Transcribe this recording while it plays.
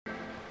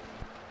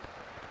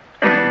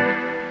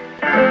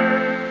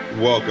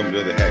Welcome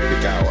to the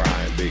Hectic Hour.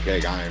 I am Big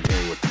Hec. I am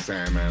here with the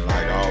Sandman.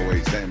 Like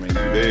always, Sandman, you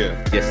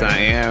there? Yes, I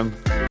am.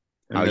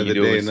 How you Another day,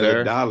 doing, another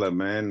sir? dollar,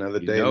 man. Another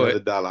You day, know another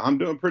it. dollar. I'm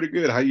doing pretty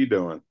good. How you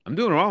doing? I'm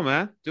doing well,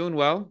 man. Doing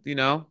well.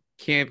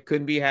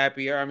 Couldn't be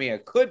happier. I mean, I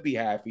could be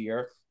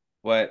happier,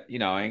 but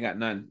I ain't got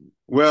nothing too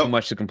Well,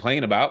 much to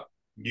complain about.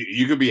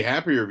 you could be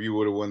happier if you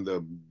would have won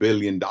the $1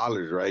 billion,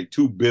 right?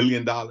 $2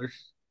 billion.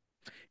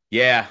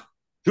 Yeah,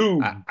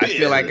 Two I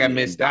feel like I billion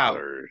missed out.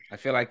 dollars. I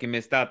feel like I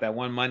missed out that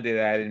one Monday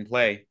that I didn't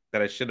play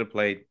that I should have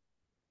played.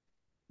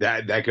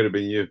 That could have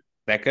been you.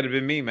 That could have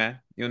been me, man.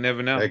 You'll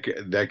never know.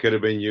 That could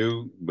have been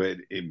you, but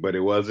it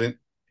wasn't.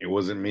 It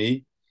wasn't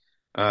me.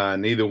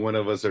 Neither one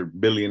of us are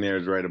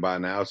billionaires right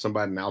about now.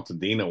 Somebody in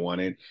Altadena won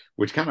it,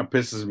 which kind of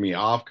pisses me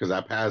off because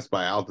I passed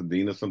by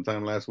Altadena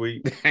sometime last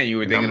week, And you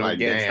were and I'm thinking of like,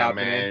 getting damn,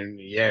 stopping in. man,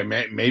 yeah,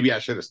 man, maybe I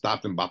should have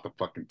stopped and bought the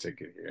fucking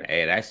ticket here.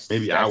 Hey, that's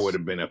Maybe I would that's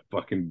have been a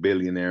fucking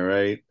billionaire,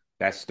 right?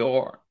 that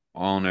store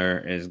owner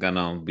is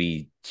gonna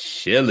be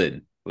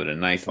chilling with a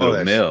nice Oh, little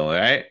that's meal,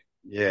 right?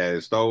 yeah.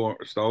 Store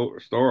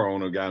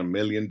owner got $1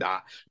 million,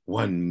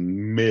 $1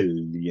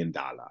 million.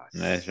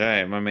 That's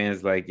right. My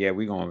man's like, yeah,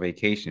 we going on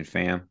vacation,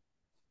 fam.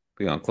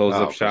 We gonna close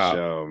up Oh, for shop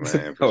sure,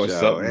 man, for or sure.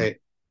 something.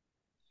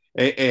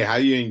 Hey, how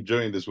you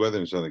enjoying this weather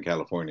in Southern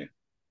California?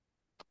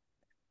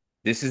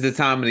 This is the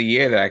time of the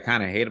year that I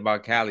kind of hate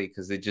about Cali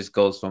because it just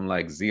goes from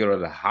like zero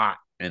to hot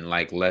in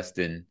like less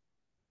than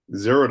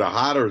Zero to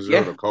hot or zero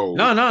yeah. to cold?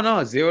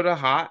 No. Zero to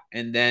hot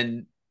and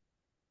then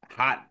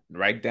hot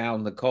right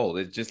down the cold.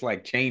 It just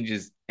like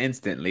changes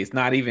instantly. It's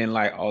not even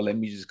like, oh, let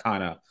me just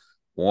kind of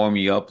warm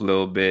you up a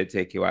little bit,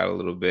 take you out a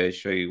little bit,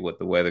 show you what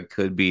the weather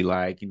could be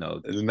like.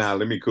 Nah,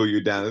 let me cool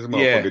you down. This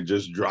Yeah, motherfucker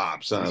just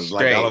dropped, son. It's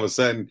like all of a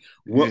straight. sudden,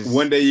 one Just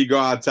day you go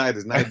outside,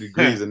 it's 90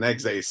 degrees, the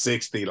next day it's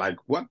 60. Like,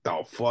 what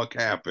the fuck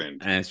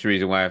happened? And it's the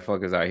reason why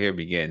fuckers out here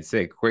be getting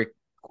sick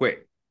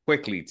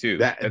quickly too.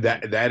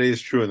 That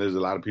is true, and there's a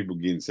lot of people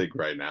getting sick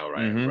right now,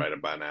 Hmm. right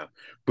about now.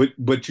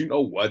 But you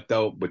know what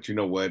though? But you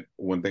know what?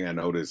 One thing I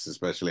noticed,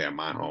 especially at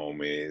my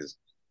home, is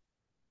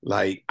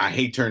like I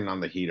hate turning on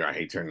the heater. I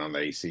hate turning on the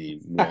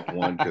AC.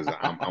 One because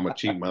I'm a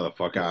cheap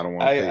motherfucker. I don't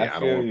want to pay. I I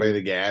don't feel want to pay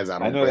the you. gas. I I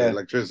don't know pay that.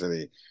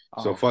 electricity.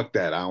 So Oh, fuck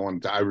that.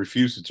 I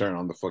refuse to turn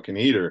on the fucking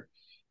heater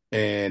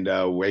and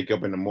wake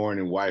up in the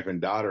morning, wife and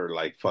daughter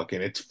like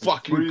fucking. It's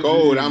fucking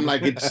cold. I'm freezing.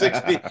 like it's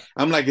 60.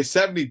 I'm like it's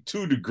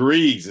 72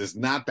 degrees. It's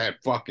not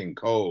that fucking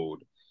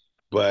cold.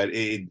 But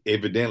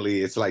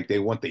evidently, it's like they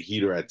want the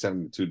heater at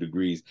 72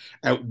 degrees.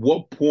 At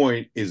what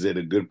point is it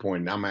a good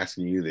point? And I'm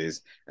asking you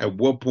this. At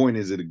what point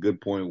is it a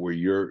good point where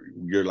you're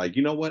like,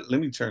 you know what?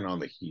 Let me turn on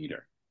the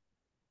heater.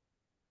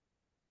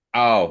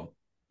 Oh,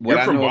 what You're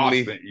I from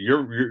normally Boston.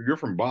 You're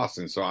from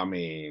Boston, so I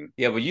mean,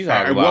 yeah, but you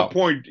talk at what about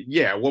point?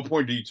 Yeah, at what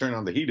point do you turn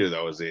on the heater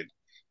though? Is it?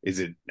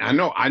 I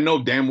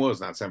know damn well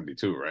it's not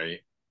 72, right?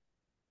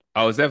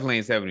 oh, it's definitely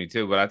in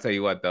 72, but I'll tell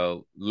you what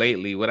though,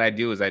 lately what I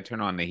do is I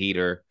turn on the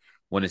heater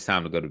when it's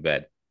time to go to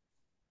bed.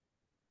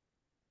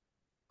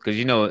 Because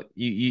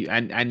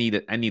I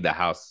need the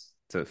house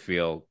to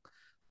feel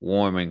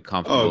warm and Oh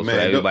comfortable so that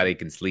man, everybody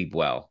can sleep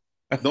well.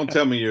 don't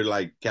tell me you're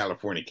like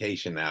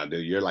Californication now,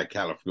 dude. You're like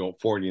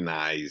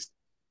Californianized.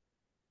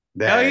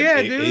 Hell That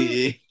yeah,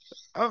 dude.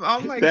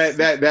 I'm like that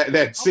I'm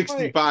like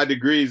 65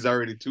 degrees is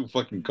already too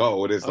fucking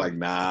cold. It's like, um,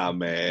 nah,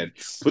 man.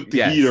 Put the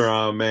heater yes.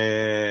 on,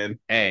 man.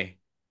 Hey,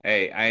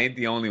 hey, I ain't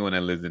the only one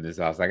that lives in this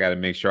house. I got to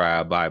make sure I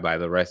abide by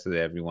the rest of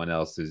everyone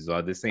else's.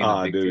 This ain't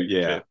a Dude, yeah.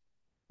 dictatorship.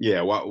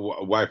 Yeah,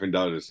 wife and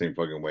daughter the same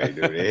fucking way,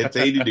 dude. It hits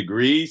 80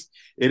 degrees.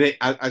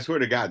 I swear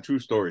to God, true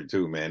story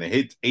too, man. It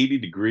hits 80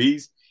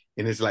 degrees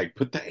and it's like,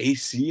 put the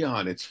AC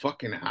on. It's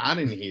fucking hot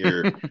in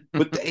here.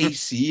 Put the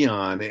AC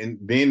on. And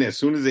then as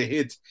soon as it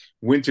hits,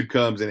 winter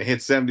comes and it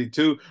hits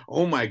 72.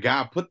 Oh my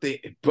God, put the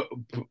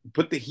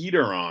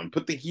heater on.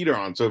 Put the heater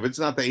on. So if it's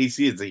not the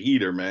AC, it's the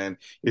heater, man.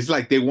 It's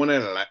like they want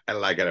it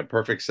like at a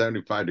perfect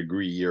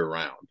 75-degree year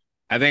round.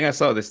 I think I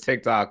saw this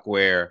TikTok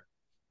where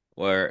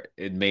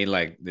it made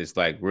like this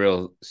like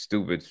real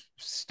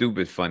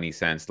stupid funny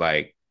sense.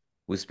 Like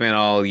we spent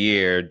all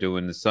year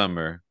during the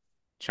summer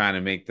trying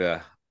to make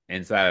the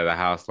inside of the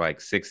house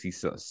like 60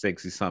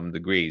 something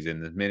degrees.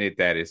 And the minute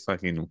that it's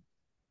fucking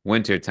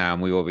winter time,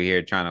 we over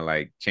here trying to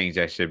like change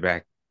that shit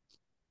back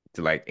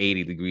to like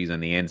 80 degrees on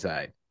the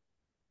inside.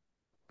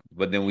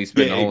 But then we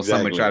Yeah, spend the whole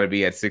summer trying exactly. to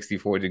be at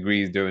 64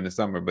 degrees during the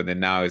summer. But then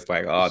now it's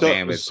like, oh So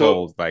damn, it's so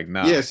cold. It's like,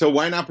 yeah, nah, so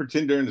why not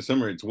pretend during the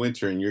summer it's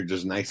winter and you're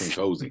just nice and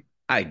cozy?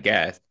 I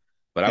guess.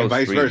 But I And was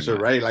vice freezing versa,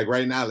 my right? Like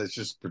right now, let's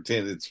just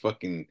pretend it's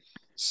fucking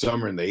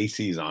summer and the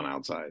AC's on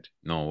outside.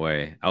 no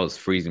way. I was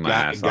freezing my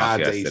ass off God's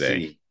yesterday.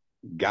 AC,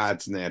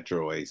 God's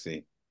natural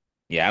AC.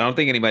 Yeah, I don't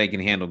think anybody can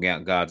handle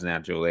God's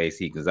natural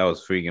AC because I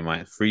was freezing my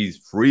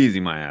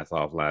ass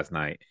off last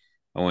night.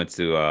 I went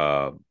to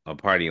a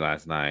party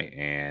last night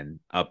and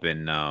up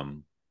in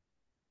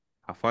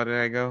how far did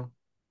I go?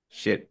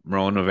 Shit,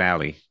 Rona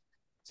Valley.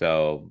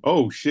 So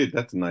Oh shit,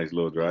 that's a nice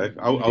little drive.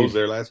 I was yeah,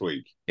 there last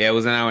week. it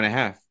was an hour and a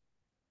half.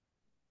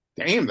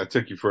 Damn, that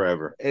took you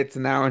forever. It's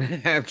an hour and a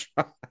half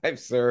drive,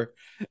 sir.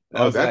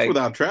 I Oh, was that's like,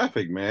 without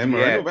traffic, man. yeah.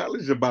 Moreno Valley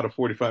is about a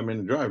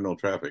 45-minute drive, no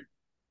traffic.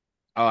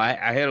 Oh,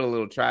 I hit a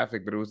little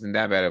traffic, but it wasn't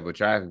that bad of a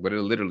traffic. But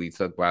it literally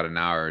took about an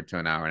hour to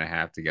an hour and a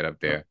half to get up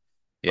Uh, there.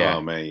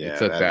 Oh Yeah, man, it yeah,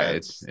 took that that.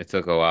 that's It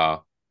took a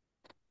while.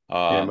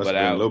 yeah, it must But have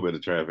been a I little bit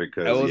of traffic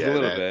it because was a yeah,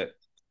 little that bit.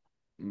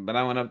 But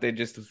I went up there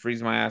just to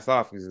freeze my ass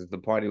off because the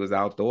party was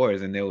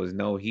outdoors and there was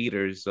no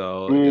heaters,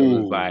 so it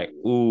was like,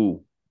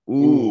 ooh, ooh,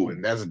 ooh,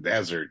 and that's a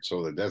desert,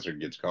 so the desert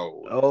gets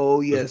cold.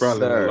 oh It's yes,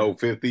 probably in the sir. low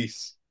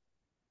 50s.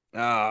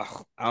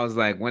 I was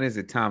like, when is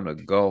it time to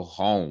go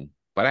home?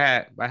 But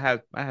I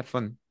had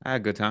fun. I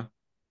had a good time.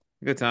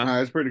 Good time.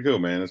 It's pretty cool,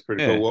 man. It's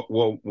pretty cool.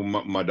 Yeah.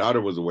 Well, my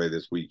daughter was away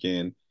this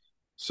weekend,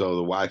 so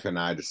the wife and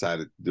I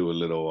decided to do a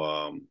little,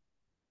 a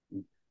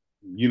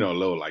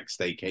little like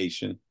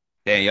staycation.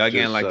 Yeah, y'all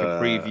getting Just like a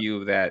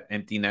preview of that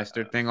empty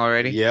nester thing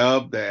already?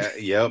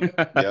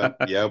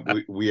 yep.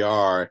 We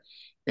are,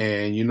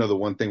 and the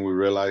one thing we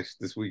realized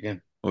this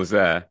weekend, What's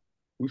that?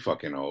 we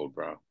fucking old,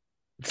 bro.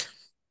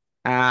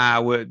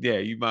 Well, yeah,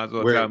 you might as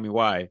well We're tell me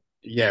why.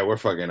 Yeah, we're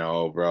fucking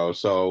old, bro.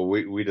 So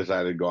we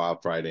decided to go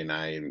out Friday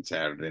night and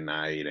Saturday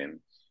night, and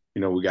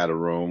we got a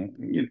room,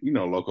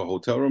 local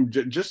hotel room,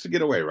 just to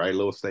get away, right? A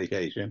little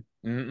staycation,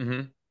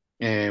 Mm-hmm.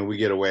 and we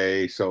get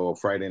away. So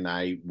Friday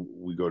night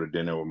we go to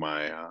dinner with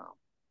my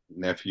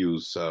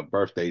nephew's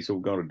birthday. So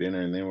we go to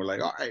dinner, and then we're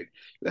like, all right,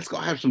 let's go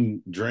have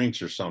some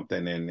drinks or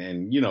something,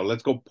 and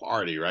let's go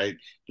party, right?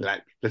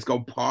 Like let's go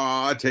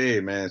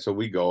party, man. So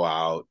we go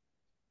out.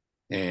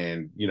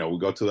 And we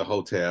go to the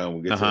hotel and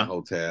we get to the Uh-huh.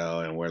 hotel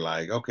and we're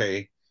like,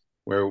 okay,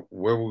 where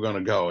we're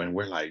gonna go? And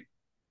we're like,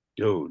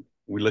 dude,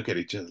 we look at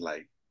each other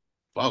like,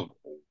 fuck,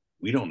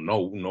 we don't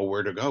know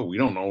where to go. We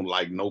don't know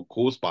like no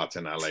cool spots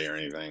in LA or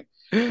anything.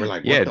 We're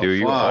like, Yeah, what the dude,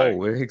 you fuck?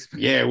 old.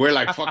 Yeah, we're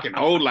like fucking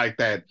old like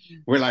that.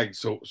 We're like,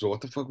 so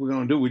what the fuck we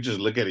gonna do? We just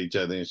look at each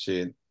other and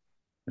shit.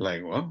 We're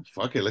like, well,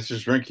 fuck it, let's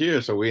just drink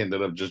here. So we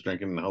ended up just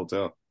drinking in the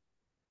hotel.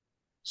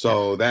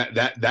 So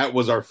that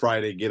was our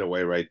Friday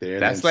getaway right there.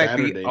 And then That's like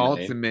the Saturday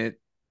night, ultimate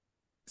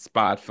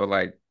spot for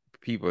like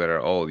people that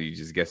are old. You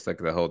just get stuck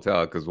at the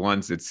hotel because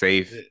once it's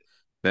safe,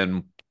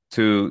 then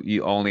two,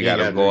 you only you got ain't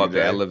to got to go drink and up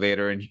the drive.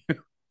 elevator and you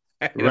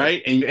right up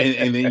Right, and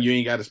then there. you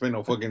ain't got to spend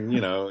no fucking,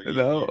 No,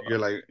 you're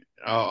like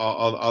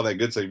all that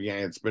good stuff. You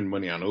ain't spend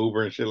money on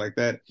Uber and shit like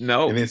that.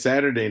 And no. then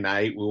Saturday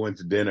night we went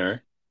to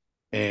dinner,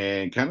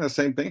 and kind of the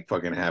same thing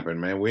fucking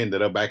happened, man. We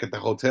ended up back at the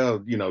hotel,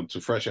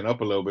 to freshen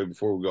up a little bit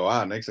before we go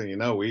out. Next thing you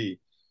know, we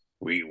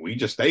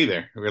just stay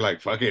there. We're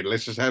like, fuck it,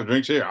 let's just have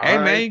drinks here. All Hey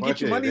man, right, you get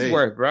fuck your it, money's hey,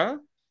 worth, bro.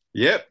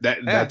 yep,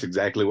 that's Yeah.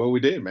 exactly what we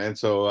did, man.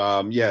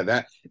 So yeah,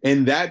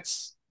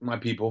 that's my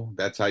people.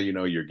 That's how you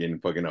know you're getting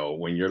fucking old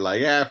when you're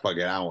like, yeah, fuck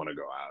it, I don't want to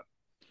go out.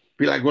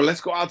 Be like, well,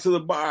 let's go out to the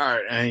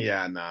bar. And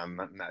yeah,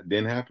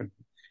 didn't happen.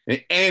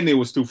 And it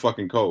was too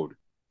fucking cold.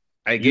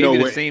 I You gave know you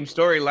the what? same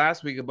story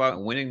last week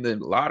about winning the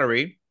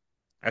lottery.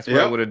 That's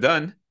what I Yep, would have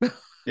done.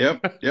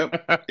 yep.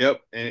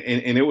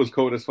 And it was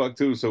cold as fuck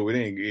too. So we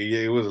didn't.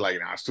 It was like,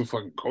 nah, it's too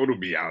fucking cold to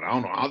be out. I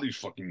don't know how these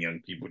fucking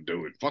young people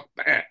do it. Fuck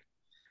that.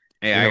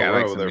 Yeah, I got We're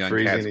like over some there young freezing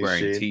cats and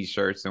wearing shit.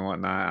 t-shirts and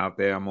whatnot out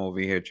there. I'm over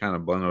here trying to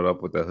bundle it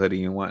up with a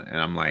hoodie and what, and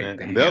I'm like,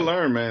 And they'll damn.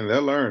 learn, man.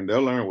 They'll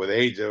learn with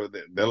age. They'll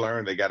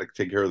learn. They got to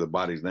take care of the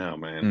bodies now,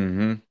 man.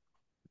 Mm-hmm.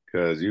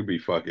 Because you be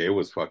fucking. It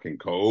was fucking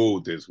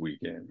cold this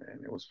weekend,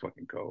 man. It was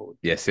fucking cold.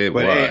 Yes, it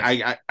But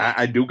hey, was.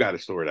 I do got a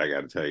story that I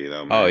got to tell you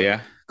though, Oh man.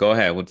 yeah, go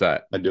ahead. What's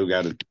that? I do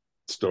got a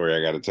story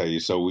I got to tell you.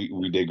 So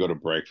we did go to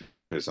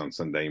breakfast on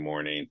Sunday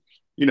morning.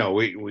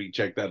 We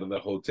checked out of the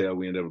hotel.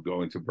 We ended up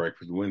going to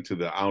breakfast. We went to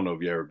the I don't know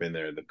if you ever been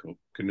there, the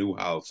canoe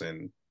house,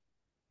 and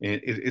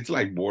it's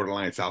like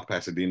borderline South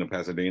Pasadena,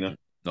 Pasadena.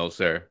 No,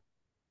 sir.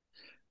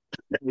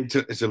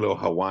 It's a little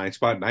Hawaiian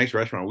spot, nice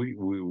restaurant.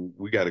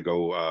 We got to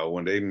go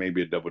one day,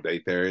 maybe a double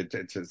date there.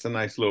 It's a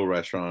nice little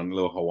restaurant, a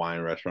little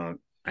Hawaiian restaurant.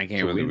 I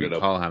can't So we really ended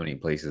up recall how many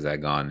places I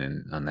gone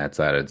in on that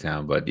side of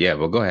town, but yeah,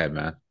 well, go ahead,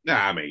 man. Nah,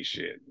 I mean,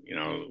 shit.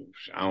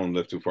 I don't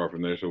live too far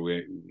from there, so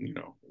we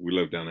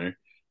live down there.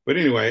 But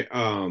anyway,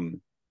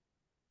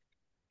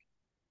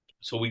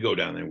 so we go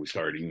down there and we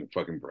start eating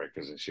fucking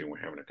breakfast and shit. We're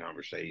having a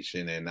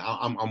conversation, and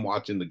I'm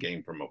watching the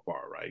game from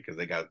afar, right? Because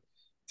they got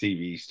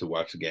TVs to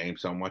watch the game,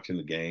 so I'm watching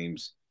the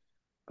games.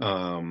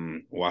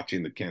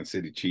 Watching the Kansas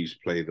City Chiefs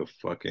play the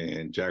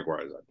fucking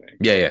Jaguars, I think,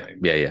 Yeah, yeah, right?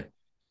 yeah, yeah.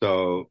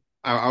 So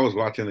I was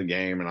watching the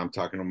game and I'm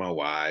talking to my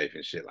wife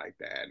and shit like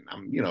that.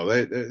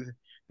 And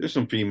there's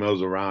some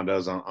females around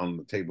us on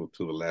the table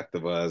to the left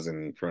of us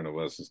and in front of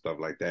us and stuff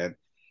like that.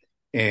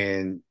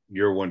 And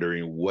you're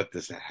wondering, what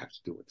does that have to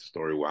do with the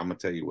story? Well, I'm gonna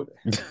tell you what it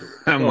has to do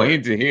with the I'm story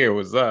waiting to hear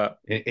what's up.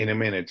 in a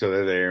minute. So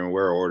they're there and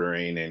we're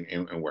ordering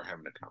and we're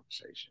having a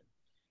conversation.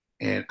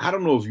 And I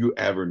don't know if you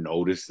ever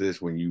noticed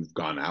this when you've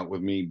gone out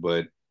with me,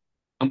 but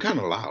I'm kind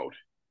of loud.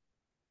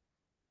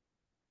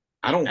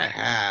 I don't Eh,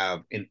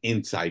 have an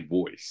inside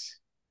voice.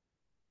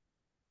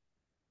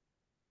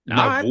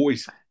 My Not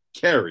voice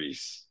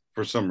carries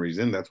for some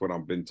reason. That's what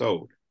I've been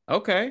told.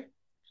 okay.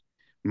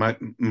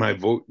 my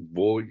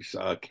voice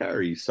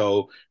carries.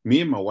 So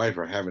me and my wife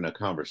are having a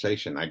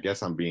conversation. I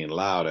guess I'm being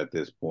loud at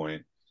this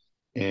point,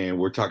 and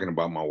we're talking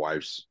about my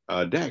wife's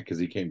dad because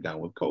he came down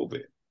with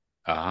COVID.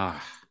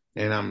 Ah,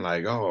 And I'm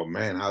like, oh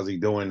man, how's he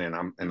doing? And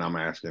I'm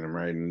asking him,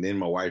 right? And then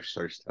my wife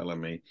starts telling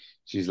me,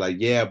 she's like,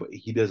 yeah, but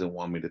he doesn't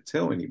want me to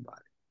tell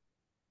anybody.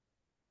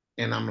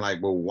 And I'm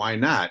like, well, why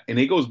not? And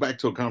it goes back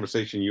to a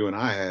conversation you and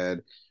I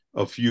had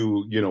a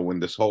few, when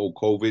this whole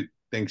COVID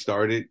thing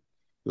started,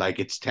 like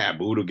it's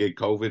taboo to get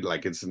COVID,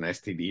 like it's an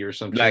STD or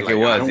some shit. like it Like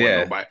I was, don't want yeah.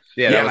 nobody.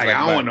 Yeah, that Yeah, was like like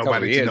I don't about want a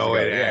couple of nobody to years know ago.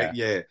 it. Yeah.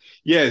 Yeah,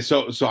 yeah.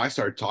 So I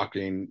started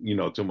talking,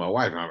 to my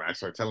wife. I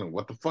started telling her,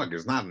 what the fuck?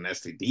 It's not an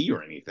STD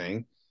or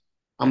anything.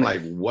 I'm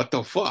like, what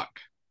the fuck?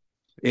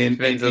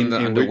 And and Depends on and the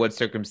and under we're what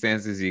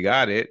circumstances you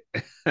got it.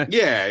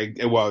 yeah,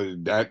 well,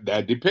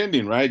 that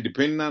depending, right?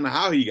 Depending on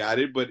how he got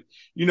it, but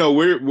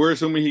we're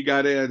assuming he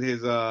got it at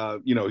his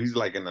he's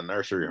like in the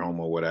nursery home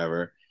or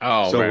whatever.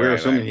 Oh, So right, we're right,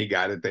 assuming right. he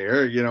got it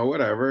there,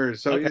 whatever.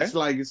 So Okay. it's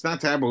like it's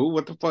not taboo.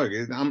 What the fuck?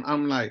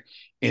 I'm like,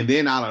 and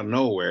then out of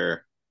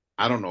nowhere,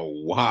 I don't know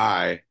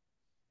why,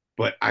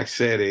 but I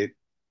said it,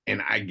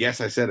 and I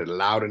guess I said it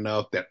loud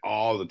enough that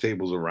all the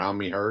tables around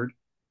me heard.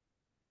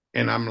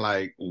 And I'm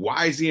like,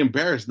 why is he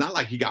embarrassed? Not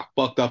like he got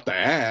fucked up the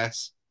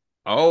ass.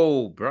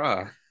 Oh,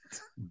 bruh.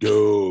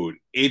 Dude,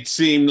 it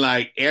seemed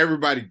like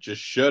everybody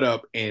just shut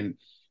up. And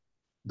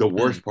the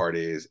Hmm, worst part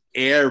is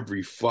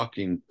every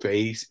fucking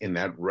face in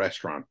that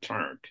restaurant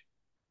turned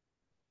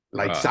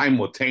like bruh.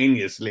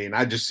 simultaneously. And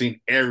I just seen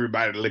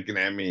everybody looking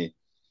at me.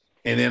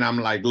 And then I'm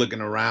like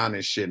looking around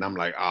and shit. And I'm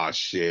like, oh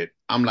shit.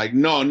 I'm like,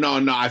 no, no,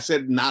 no. I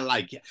said not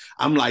like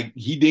I'm like,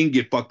 he didn't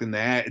get fucked in the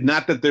ass.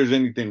 Not that there's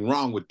anything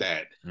wrong with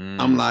that.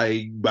 I'm Mm.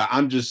 like, but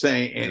I'm just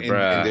saying, and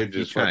Bruh, they're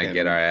you just trying to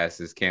get our fucking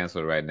asses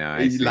canceled right now.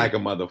 I see. like a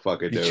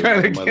motherfucker, You dude,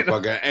 trying like a to get our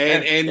motherfucker.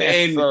 ass And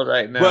canceled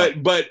right now.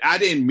 but I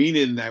didn't mean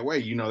it in that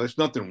way. There's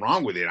nothing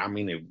wrong with it. I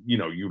mean, if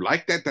you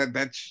like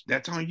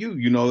that's on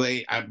you.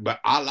 But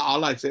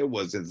all I said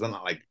was it's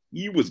not like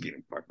he was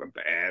getting fucked up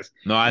the ass,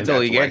 No, I and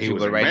totally that's why get he you,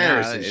 was but right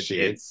now embarrassed and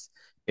shit.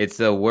 it's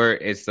a word,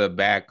 it's a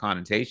bad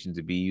connotation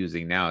to be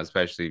using now,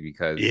 especially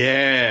because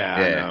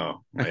Yeah, I yeah.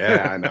 know.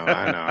 Yeah, I know.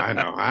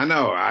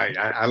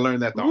 I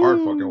learned that the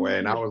hard fucking way,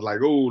 and I Woo. was like,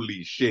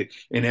 "Holy shit!"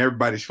 And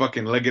everybody's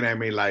fucking looking at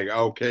me like,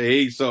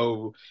 "Okay,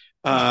 so."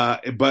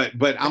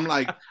 But I'm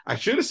like, I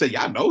should have said,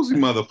 "Y'all nosy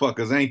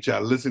motherfuckers, ain't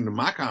y'all? Listen to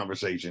my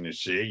conversation and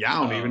shit.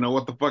 Y'all don't even Oh, know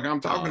what the fuck I'm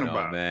oh talking no,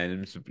 about."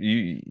 man.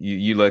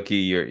 You lucky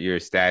your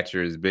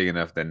stature is big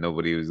enough that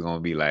nobody was gonna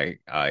be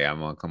like, oh yeah, I'm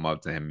gonna come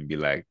up to him and be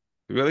like,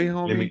 really, Let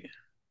homie? me,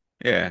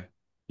 Yeah.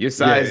 Your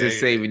yeah, size is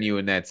saving you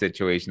in that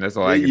situation. That's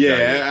all I can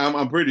tell you. yeah.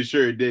 I'm pretty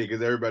sure it did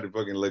because everybody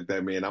fucking looked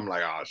at me, and I'm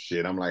like, "Oh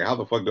shit!" I'm like, "How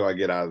the fuck do I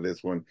get out of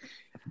this one?"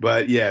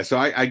 But yeah, so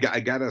I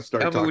gotta Tell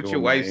start me talking what your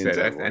with my wife said.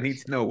 inside I need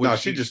voice. to know what No,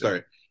 she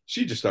said.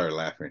 she just started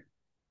laughing.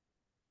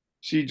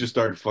 She just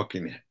started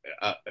fucking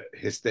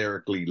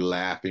hysterically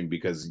laughing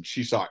because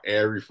she saw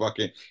every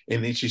fucking,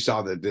 and then she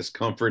saw the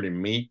discomfort in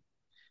me,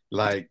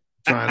 like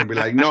trying to be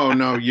like, no,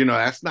 no,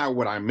 that's not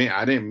what I meant.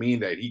 I didn't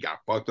mean that he got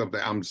fucked up.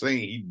 I'm saying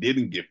he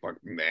didn't get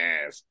fucked in the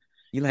ass.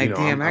 You like,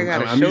 damn, I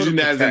got a I'm show to using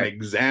that as an protect.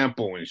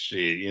 example and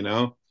shit.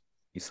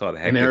 You saw the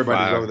And hectic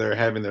everybody's over flower. there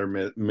having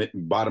their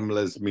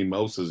bottomless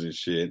mimosas and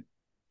shit.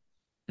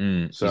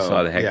 You saw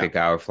So the yeah, hectic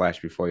hour flash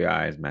before your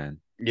eyes, man.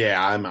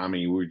 yeah, I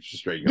mean, we're just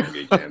straight gonna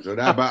get canceled.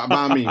 But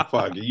I mean,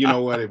 fuck it. You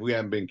know what? If we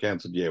haven't been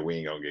canceled yet, we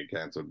ain't gonna get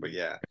canceled. But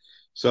yeah,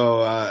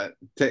 so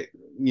take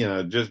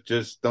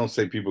just don't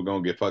say people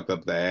gonna get fucked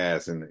up the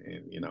ass and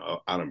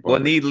out in Well,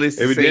 public. needless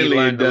to say, you Evidently,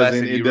 learned the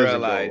lesson. it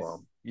doesn't go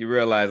well. You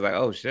realize, like,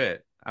 oh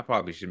shit, I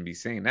probably shouldn't be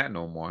saying that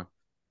no more.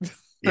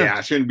 Yeah,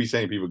 I shouldn't be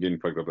saying people getting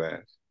fucked up the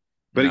ass.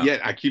 But No.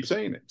 yet I keep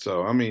saying it.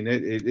 So I mean,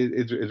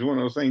 it's one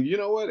of those things. You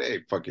know what? Hey,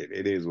 fuck it.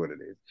 It is what it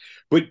is.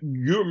 But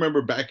you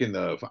remember back in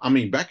the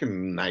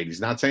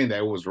 '90s. Not saying that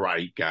it was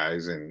right,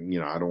 guys. And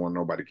I don't want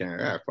nobody can.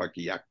 Fuck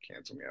you. Y'all can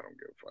cancel me. I don't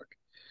give a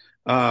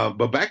fuck.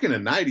 But back in the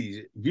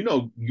 '90s,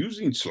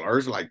 using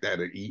slurs like that,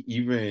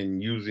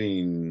 even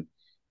using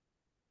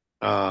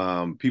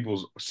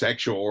people's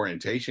sexual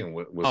orientation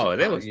was Oh,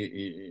 that was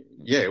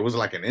yeah, it was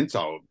like an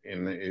insult,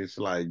 and it's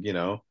like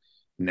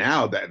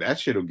now that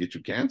shit will get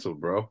you canceled,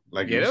 bro.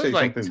 Like if yeah, you there was say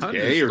like something's tons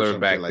of gay or slur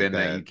some shit back like then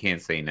that you that,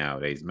 can't say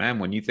nowadays, man.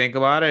 When you think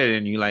about it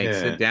and you like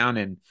sit yeah. down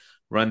and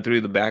run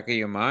through the back of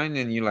your mind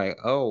and you're like,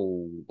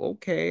 oh,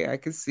 okay, I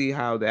can see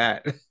how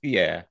that.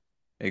 Yeah,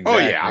 Oh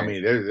yeah, I exactly.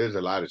 mean there's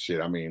a lot of shit.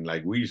 I mean,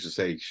 like we used to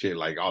say shit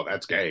like, "Oh,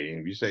 that's gay," and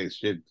if you say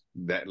shit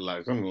that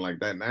like something like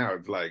that now,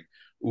 it's like,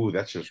 "Ooh,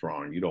 that's just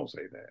wrong." You don't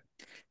say that.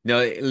 No,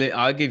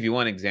 I'll give you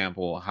one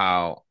example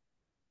how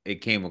it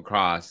came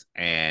across,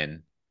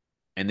 and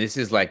this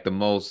is like the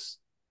most.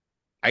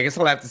 I guess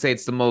I'll have to say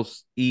it's the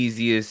most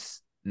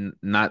easiest,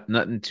 not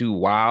nothing too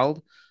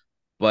wild,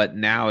 but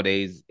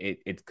nowadays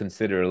it's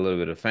considered a little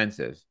bit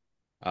offensive.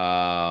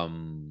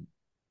 Um,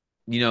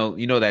 you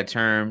know that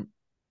term,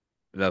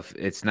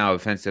 it's now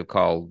offensive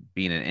called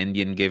being an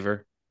Indian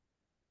giver.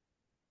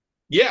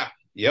 Yeah.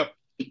 Yep.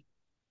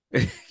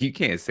 You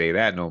can't say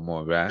that no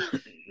more, bruh.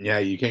 Yeah,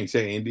 you can't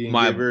say Indian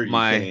My giver. You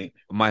my can't.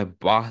 my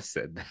boss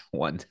said that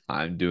one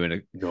time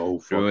No doing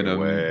fucking a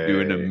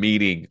way.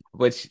 meeting.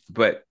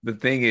 But the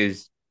thing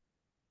is,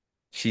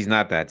 she's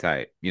not that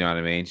type. You know what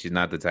I mean? She's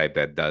not the type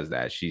that does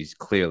that. She's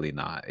clearly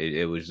not.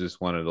 It was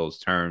just one of those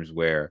terms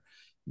where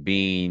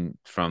being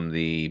from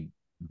the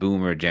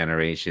boomer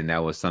generation,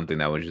 that was something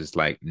that was just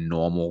like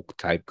normal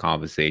type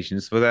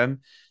conversations for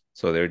them.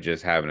 So they're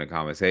just having a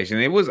conversation.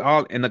 It was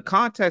all in the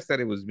context that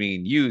it was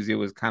being used. It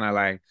was kind of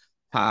like,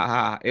 ha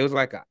ha. It was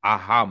like an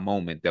aha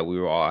moment that we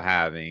were all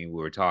having.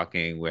 We were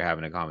talking, we are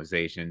having a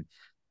conversation,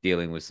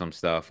 dealing with some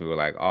stuff. We were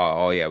like,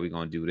 oh yeah, we're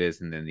gonna do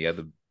this. And then the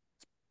other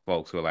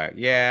folks were like,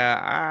 "Yeah,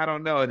 I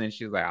don't know." And then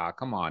she's like, "Oh,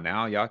 come on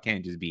now, y'all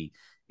can't just be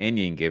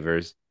Indian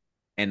givers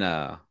in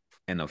a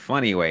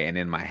funny way." And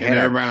in my And head,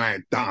 I everybody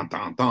like dun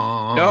dun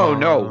no,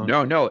 no, dun.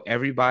 no, no.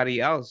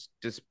 Everybody else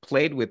just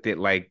played with it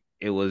like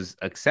it was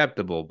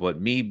acceptable. But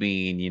me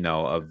being,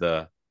 of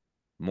the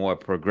more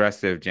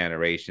progressive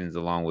generations,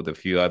 along with a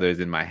few others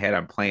in my head,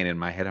 I'm playing in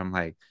my head. I'm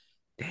like,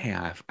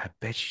 damn, I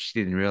bet you she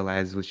didn't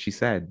realize what she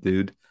said,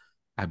 dude.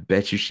 I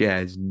bet you she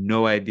has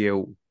no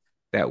idea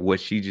that what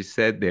she just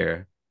said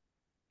there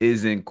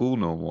isn't cool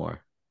no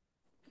more.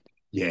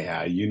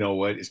 Yeah, you know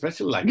what?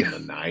 Especially like in the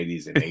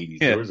 90s and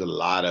 80s, there Yeah, was a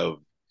lot of,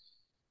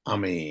 I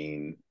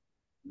mean,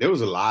 there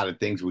was a lot of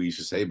things we used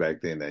to say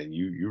back then that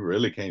you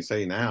really can't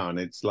say now. And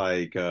it's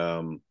like,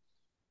 you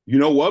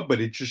know what?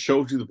 But it just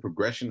shows you the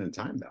progression in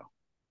time, though.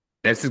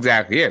 that's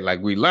exactly it.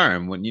 Like we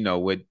learn when,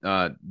 with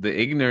the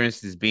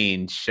ignorance is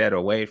being shed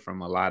away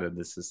from a lot of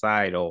the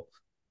societal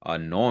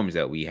norms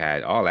that we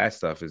had, all that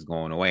stuff is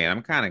going away. And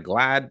I'm kind of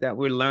glad that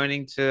we're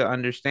learning to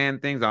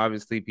understand things.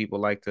 Obviously, people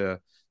like to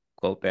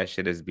quote that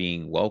shit as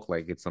being woke,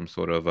 like it's some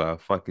sort of a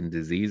fucking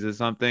disease or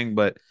something.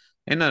 But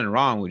ain't nothing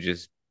wrong with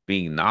just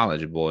being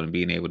knowledgeable and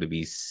being able to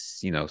be,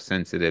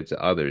 sensitive to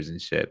others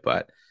and shit.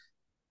 But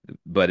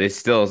it's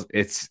still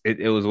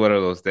it was one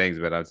of those things.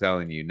 But I'm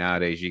telling you,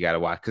 nowadays you got to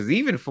watch, because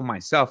even for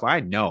myself, I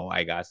know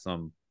I got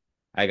some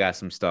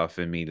stuff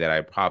in me that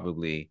I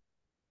probably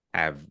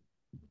have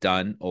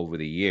done over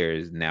the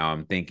years. Now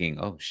I'm thinking,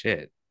 oh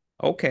shit,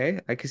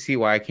 okay, I can see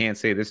why I can't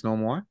say this no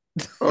more.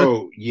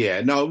 Oh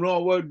yeah, no,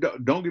 no. Well,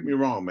 don't get me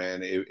wrong,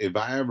 man. If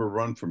I ever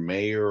run for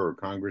mayor or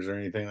Congress or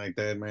anything like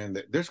that, man,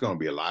 there's going to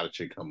be a lot of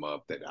shit come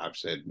up that I've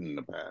said in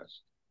the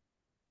past.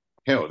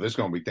 Hell, there's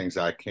going to be things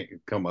I can't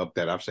come up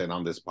that I've said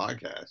on this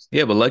podcast.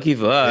 Yeah, but lucky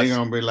for They're us,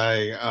 going to be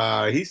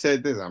like, he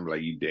said this. I'm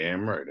like, you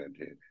damn right I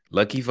did.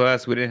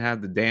 we didn't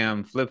have the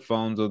damn flip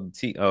phones or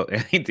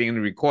anything in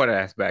the recorder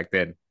ass back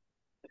then.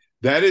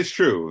 That is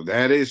true.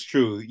 That is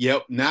true.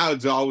 Yep. Now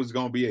it's always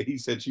going to be a he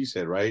said, she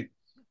said, right?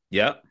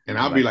 Yep. And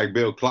I'll be like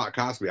Bill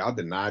Cosby. I'll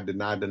deny,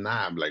 deny,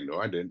 deny. I'm like, no,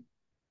 I didn't.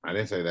 I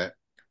didn't say that.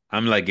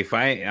 I'm like, if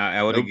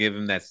I would have Nope.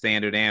 given that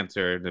standard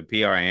answer, the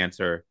PR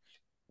answer,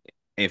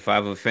 if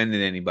I've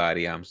offended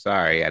anybody, I'm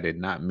sorry. I did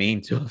not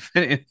mean to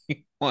offend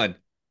anyone.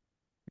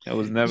 That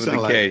was You never the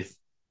sound like, case.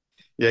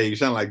 yeah, you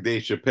sound like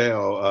Dave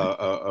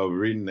Chappelle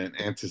reading an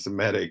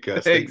anti-Semitic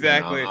statement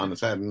Exactly. on the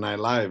Saturday Night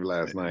Live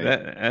last night.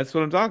 That's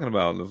what I'm talking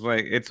about. It's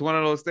like it's one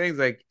of those things.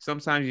 Like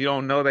sometimes you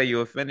don't know that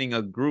you're offending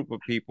a group of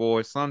people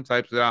or some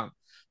types without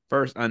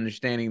first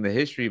understanding the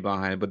history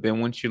behind it. But then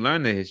once you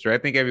learn the history, I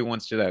think everyone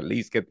should at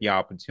least get the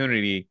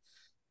opportunity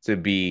to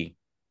be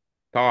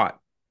taught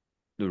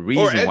the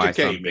Or reason why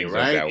educate some me, things are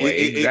right? that way.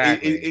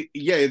 Exactly.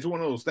 Yeah, it's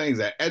one of those things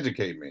that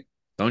educate me.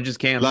 Don't just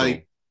cancel.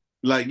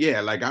 Like,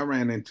 yeah, like I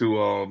ran into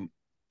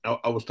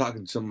I was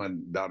talking to my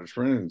daughter's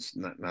friends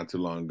not too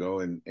long ago,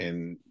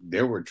 and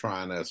they were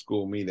trying to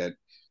school me that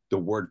the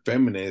word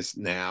feminist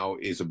now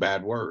is a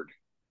bad word.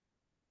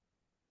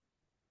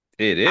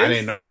 It I is.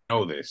 didn't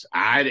know this.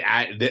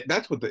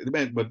 That's what the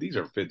man, but these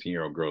are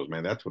 15-year-old girls,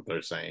 man. That's what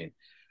they're saying.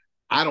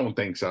 I don't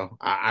think so.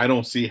 I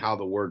don't see how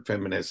the word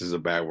feminist is a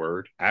bad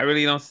word. I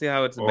really don't see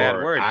how it's a bad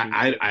Or word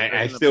because it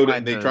I doesn't still apply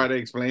they try to. to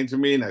explain to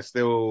me and I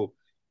still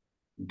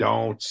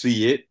don't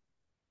see it.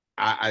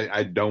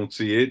 I don't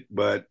see it,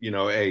 but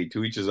hey,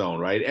 to each his own,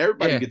 right?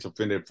 Everybody Yeah, gets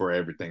offended for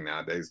everything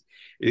nowadays.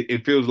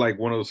 It feels like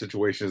one of those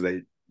situations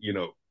that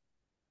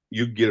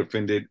you get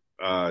offended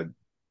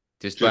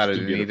just about just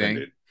to get anything.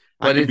 offended.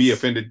 I But could be it's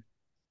offended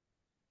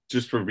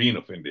just for being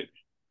offended.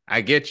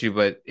 I get you,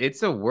 but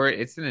it's a word.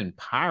 It's an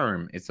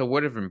empowerment. It's a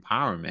word of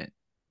empowerment.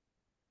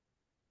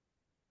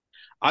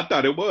 I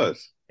thought it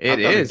was. I It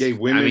thought it is. gave I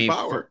women mean, for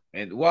power.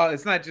 and well,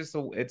 it's not just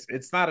a.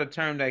 It's not a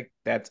term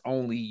that's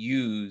only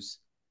used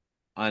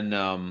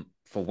on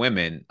for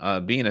women.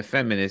 Being a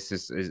feminist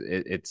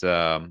it's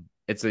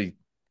a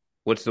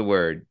what's the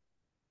word?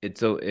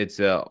 It's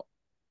a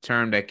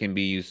term that can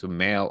be used for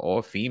male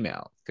or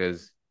female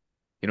because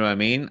you know what I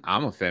mean.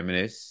 I'm a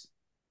feminist.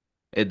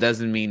 It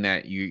doesn't mean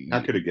that I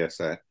could have guessed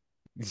that.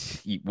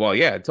 well,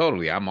 yeah,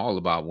 totally. I'm all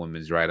about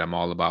women's right. I'm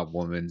all about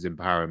women's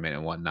empowerment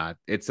and whatnot.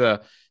 It's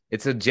a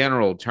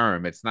general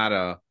term. It's not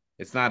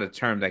a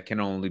term that can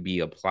only be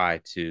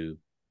applied to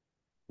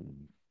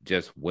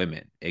just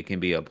women. It can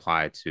be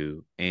applied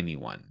to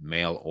anyone,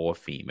 male or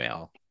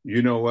female.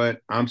 You know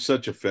what? I'm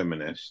such a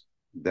feminist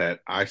that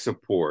I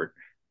support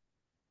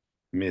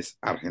Miss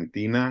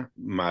Argentina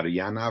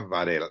Mariana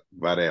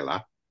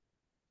Varela,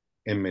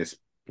 and Miss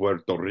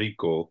Puerto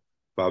Rico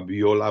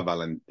Fabiola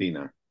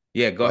Valentina.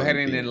 Yeah, go ahead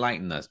and Valentina.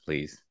 enlighten us,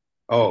 please.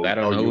 Because I Oh,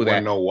 don't oh, know you who want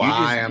to that. know You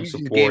just why I'm you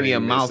just gave me a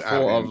supporting Miss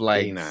mouthful of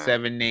like Argentina?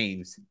 7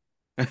 names.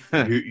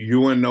 You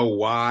want to know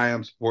why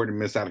I'm supporting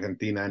Miss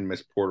Argentina and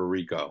Miss Puerto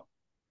Rico?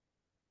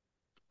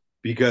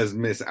 Because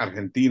Miss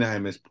Argentina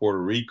and Miss Puerto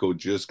Rico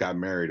just got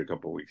married a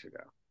couple of weeks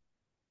ago.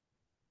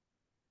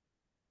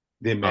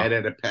 They met Oh,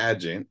 at a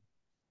pageant,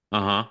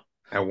 uh-huh.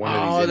 at one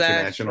of these Oh,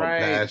 that's international right.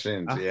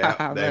 pageants. Yeah,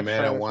 they That's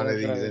met right. at That's one right. of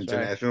That's right. these That's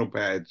right. international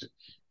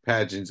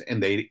pageants,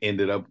 and they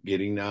ended up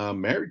getting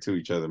married to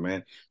each other,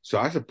 man. So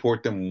I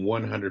support them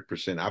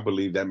 100%. I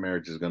believe that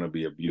marriage is going to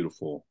be a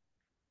beautiful,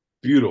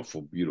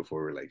 beautiful, beautiful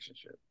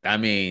relationship. I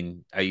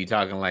mean, are you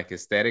talking like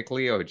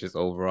aesthetically or just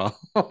overall,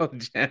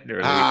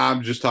 generally?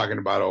 I'm just talking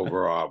about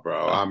overall,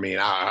 bro. I mean,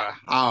 how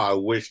I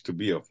wish to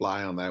be a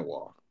fly on that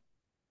wall.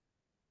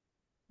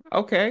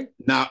 Okay.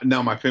 Now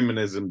my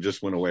feminism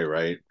just went away,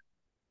 right?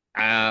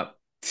 Uh,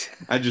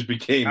 I just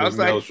became I a was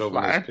male like,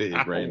 chauvinist fly pig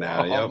on the right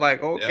now. wall. I'm Yep,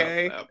 like, yep,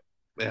 okay, yep,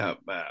 yep.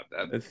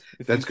 if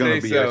you That's gonna say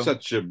be so.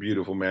 such a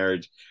beautiful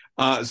marriage.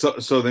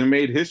 So they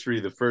made history,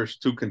 the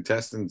first two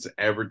contestants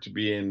ever to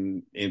be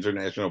in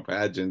international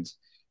pageants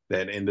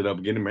that ended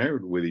up getting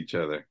married with each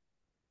other.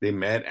 They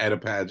met at a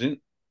pageant,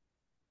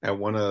 at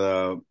one of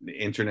the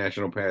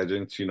international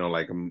pageants,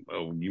 like a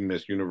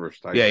Miss Universe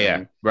type Yeah, yeah,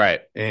 thing,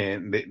 right.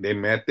 and they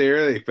met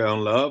there. They fell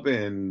in love,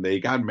 and they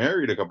got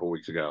married a couple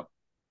weeks ago.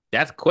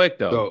 That's quick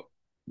though. So Oh,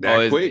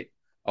 that quick.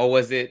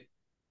 was it?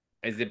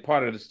 Is it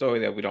part of the story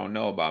that we don't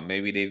know about?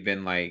 Maybe they've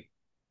been like,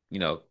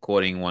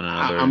 courting one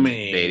I another and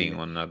mean, dating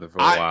one another for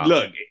a I while.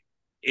 look.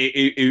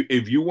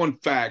 If you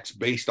want facts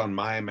based on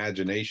my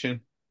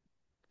imagination,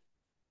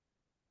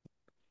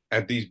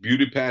 at these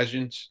beauty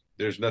pageants,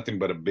 there's nothing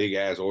but a big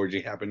ass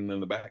orgy happening in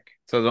the back.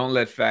 So don't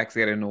let facts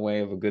get in the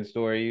way of a good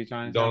story. You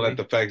trying to tell Don't let me?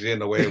 the facts get in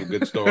the way of a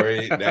good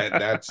story.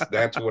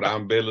 That's what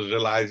I'm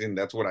visualizing.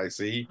 That's what I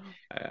see.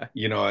 Uh,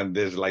 And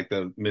there's like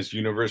the Miss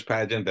Universe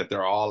pageant that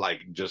they're all like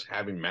just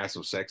having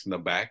massive sex in the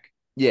back.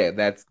 yeah,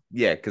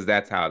 because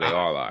that's how they Uh,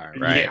 all are,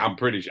 yeah, right? I'm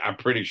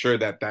pretty sure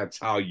that that's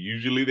how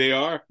usually they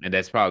are. And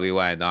that's probably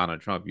why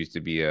Donald Trump used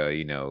to be a,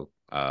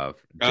 Uh,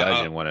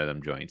 judge uh, in one of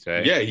them joints,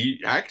 right? yeah, he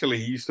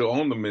used to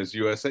own the Miss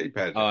USA Oh,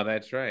 pageant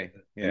that's right.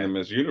 and the Yeah.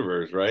 Miss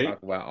Universe, right?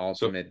 Talk about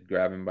So ultimate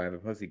grabbing by the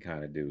pussy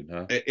kind of dude,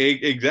 huh?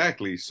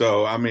 exactly.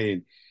 So I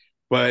mean,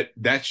 but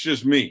that's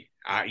just me.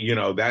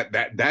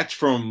 That's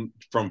from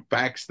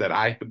facts that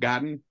I've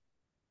gotten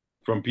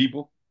from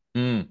people,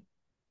 Mm.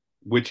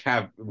 which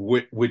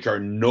are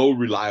no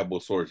reliable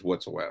source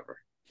whatsoever.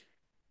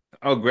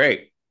 Oh,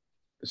 great.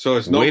 So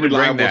it's no Way to bring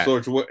reliable that.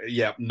 source.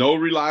 Yeah, no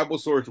reliable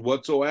source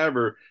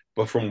whatsoever.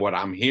 But from what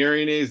I'm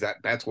hearing is that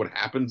that's what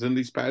happens in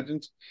these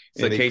pageants,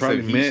 It's a and they case probably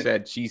of he meant,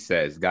 said, she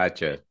says.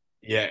 Gotcha.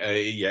 yeah,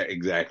 yeah,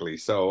 exactly.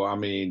 So I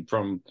mean,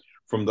 from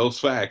those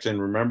facts,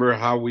 and remember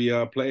how we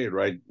played,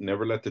 right?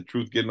 Never let the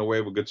truth get in the way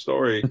of a good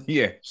story.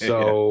 Yeah, yeah.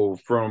 So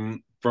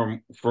from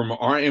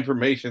our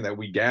information that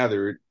we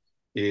gathered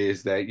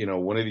is that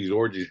one of these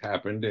orgies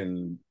happened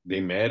and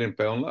they met and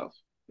fell in love,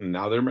 and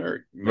now they're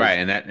married. Right,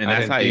 Miss and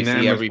that's how you Argentina see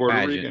and Miss every Puerto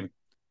pageant. Rican.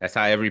 That's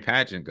how every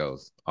pageant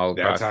goes all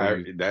That's across how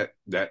the.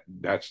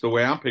 that's the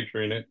way I'm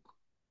picturing it.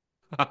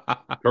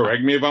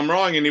 Correct me if I'm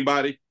wrong,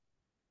 anybody.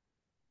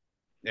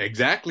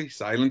 Exactly.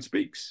 Silence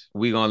speaks.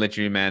 We gonna let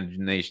your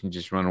imagination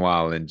just run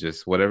wild and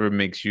just whatever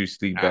makes you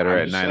sleep better I'm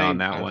at just night on saying.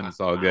 that one. It's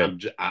all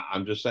good.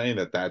 I'm just saying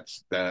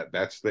that's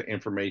the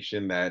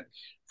information that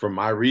from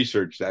my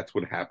research that's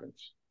what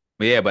happens.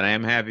 But yeah, but I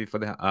am happy for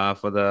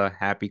the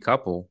happy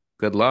couple.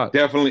 Good luck.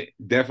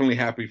 Definitely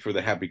happy for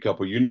the happy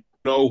couple. You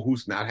know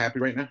who's not happy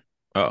right now?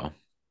 Oh,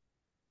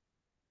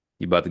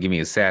 you about to give me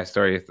a sad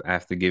story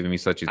after giving me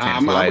such a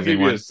I'm gonna tantalizing give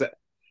you one?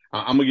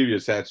 I'm gonna give you a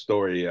sad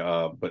story.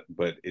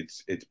 But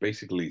it's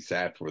basically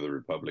sad for the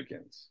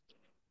Republicans.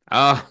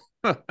 Oh,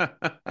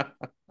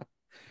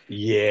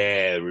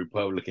 Yeah,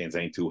 Republicans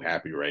ain't too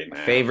happy right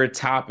now. favorite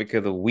topic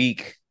of the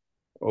week.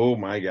 Oh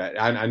my God.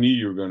 I knew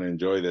you were going to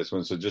enjoy this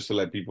one. So just to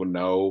let people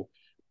know,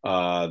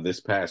 this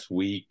past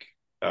week,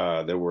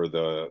 there were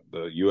the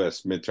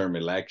U.S. midterm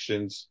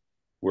elections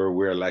where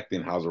we're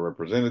electing House of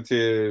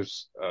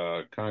Representatives,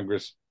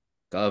 Congress,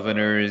 uh,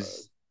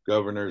 Governors.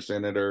 governors,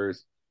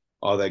 senators,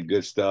 all that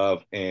good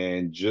stuff.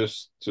 And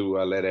just to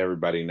let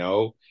everybody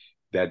know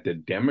that the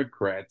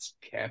Democrats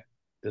kept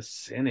the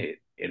Senate.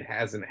 It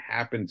hasn't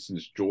happened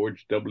since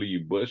George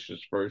W.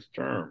 Bush's first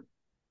term.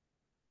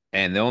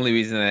 And the only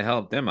reason that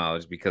helped them out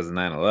is because of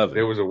 9/11.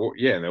 There was a war.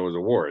 Yeah, there was a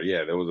war.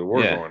 Yeah, there was a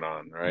war Yeah. going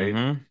on, right?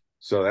 Mm-hmm.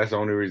 So that's the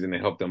only reason they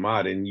helped them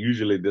out. And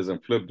usually it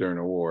doesn't flip during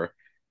a war.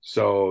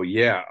 So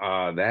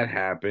yeah, that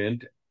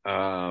happened.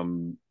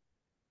 Um,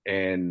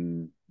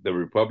 and the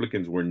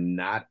Republicans were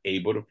not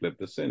able to flip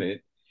the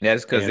Senate.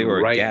 That's because they And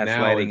were right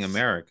now gaslighting it's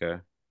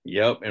America.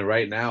 yep, and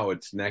right now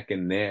it's neck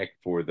and neck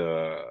for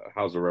the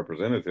House of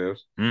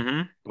Representatives.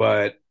 Mm-hmm.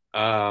 But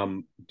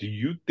do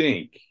you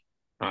think,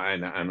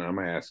 and I'm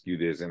gonna ask you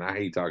this, and I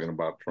hate talking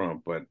about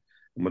Trump, but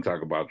I'm gonna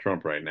talk about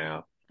Trump right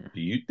now.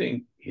 do you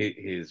think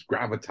his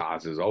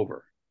gravitas is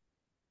over?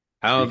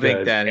 I don't think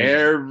Because that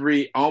is.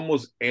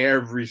 almost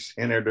every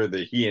senator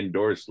that he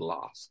endorsed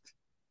lost,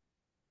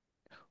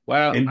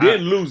 Well, and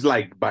didn't lose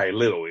like by a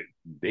little.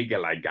 They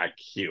got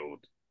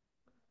killed.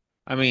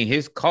 I mean,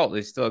 his cult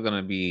is still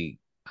gonna be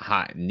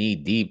hot, knee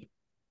deep,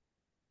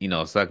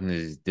 sucking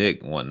his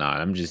dick and whatnot.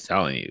 I'm just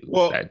telling you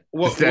that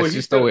that's He's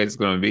just the still way it's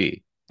gonna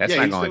be. That's yeah,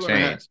 not he's gonna still gonna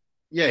have change.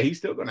 yeah, he's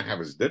still gonna have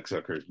his dick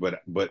suckers.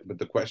 But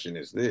the question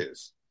is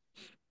this: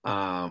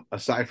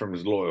 aside from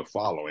his loyal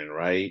following,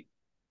 right?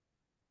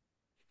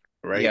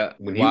 Right? Yeah,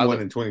 When he while won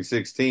the in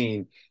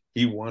 2016,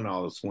 he won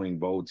all the swing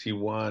votes. He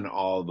won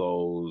all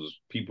those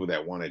people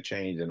that want to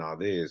change and all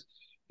this.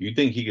 You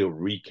think he could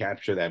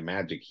recapture that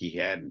magic he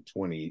had in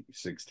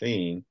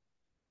 2016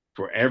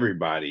 for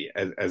everybody?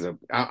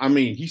 I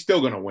mean, he's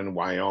still gonna win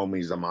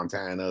Wyoming's, the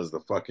Montanas,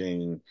 the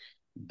fucking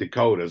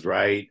Dakotas,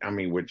 right? I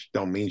mean, which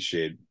don't mean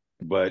shit.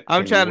 But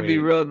I'm can you trying to be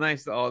win? real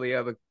nice to all the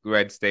other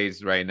red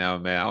states right now,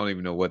 man. I don't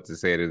even know what to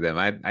say to them.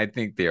 I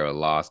think they're a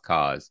lost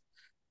cause.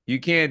 You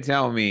can't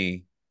tell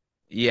me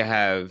you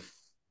have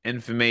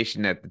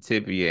information at the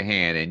tip of your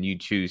hand and you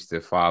choose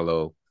to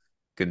follow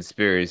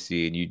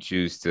conspiracy and you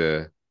choose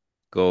to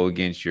go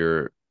against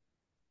your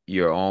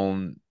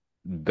own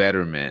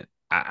betterment.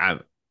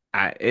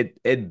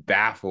 It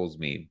baffles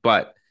me.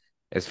 But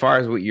as far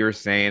as what you're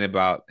saying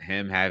about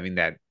him having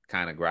that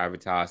kind of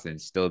gravitas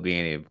and still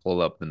being able to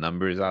pull up the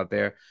numbers out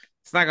there,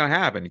 it's not gonna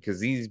happen because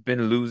he's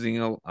been losing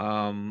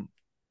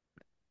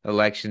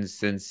elections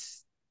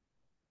since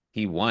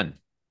he won.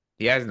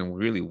 He hasn't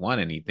really won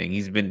anything.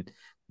 He's been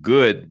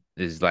good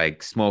is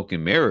like smoke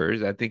and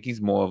mirrors. I think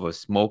he's more of a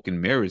smoke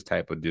and mirrors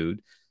type of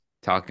dude,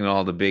 talking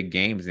all the big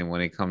games, and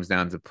when it comes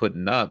down to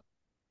putting up,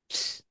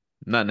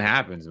 nothing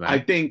happens, I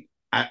man. think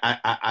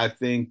I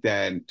think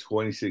that in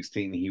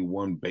 2016 he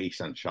won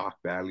based on shock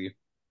value.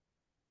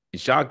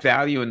 Shock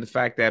value and the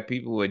fact that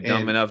people were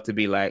dumb And enough to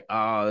be like,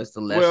 "Oh, it's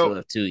the lesser well,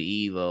 of two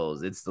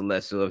evils. It's the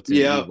lesser of two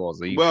yeah. evils."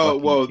 Are you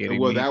fucking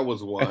kidding me? That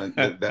was one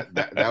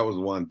that was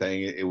one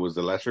thing. It was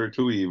the lesser of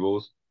two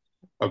evils,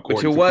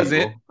 Which it according to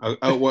wasn't.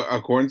 people.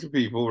 According to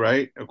people,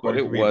 right? But According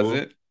it to people,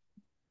 wasn't.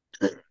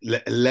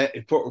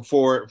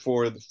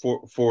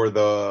 for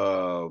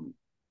the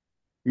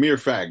mere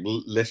fact,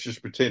 let's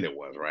just pretend it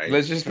was right.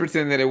 Let's just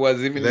pretend that it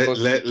was, even though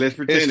Let's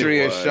pretend it history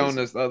has shown was.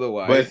 us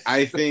otherwise.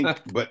 I think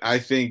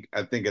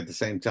at the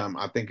same time,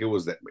 I think it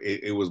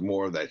was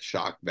more of that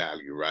shock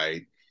value,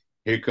 right?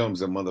 Here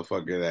comes a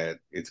motherfucker that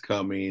it's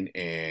coming,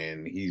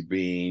 and he's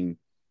being.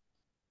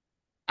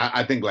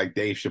 I think like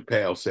Dave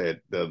Chappelle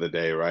said the other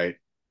day, right?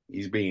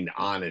 He's being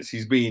honest.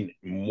 He's being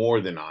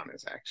more than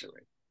honest,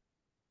 actually,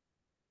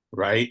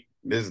 right?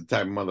 This is the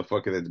type of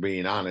motherfucker that's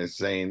being honest,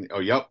 saying, "Oh,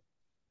 yep,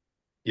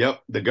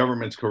 the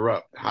government's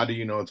corrupt. How do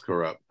you know it's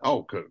corrupt?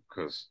 Oh,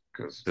 because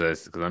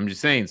Because I'm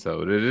just saying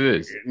so. It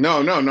is.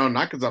 no,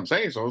 not because I'm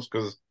saying so. It's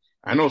because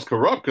I know it's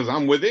corrupt because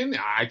I'm within.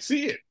 I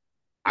see it.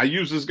 I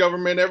use this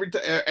government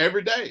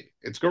every day.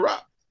 It's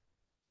corrupt.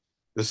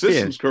 The Yeah.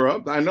 system's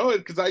corrupt. I know it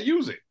because I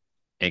use it,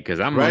 And because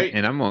right?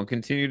 I'm gonna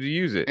continue to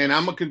use it. And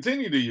I'm gonna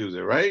continue to use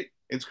it, right?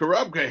 It's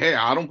corrupt. Hey,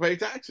 I don't pay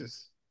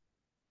taxes.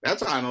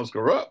 That's how I know it's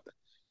corrupt,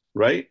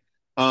 right?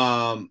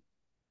 Um,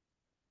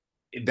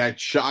 that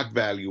shock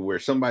value where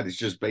somebody's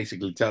just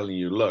basically telling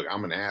you, look,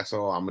 I'm an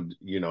asshole, I'm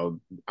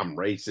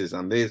racist,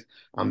 I'm this,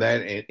 I'm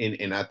that,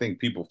 and I think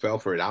people fell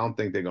for it. I don't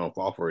think they're gonna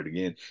fall for it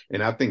again.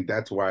 And I think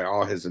that's why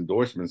all his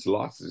endorsements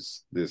lost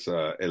this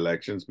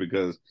elections,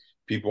 because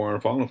people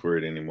aren't falling for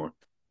it anymore.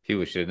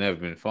 People should have never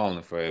been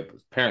falling for it.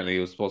 Apparently, it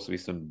was supposed to be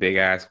some big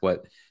ass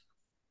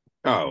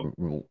Oh,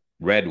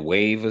 red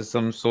wave of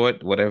some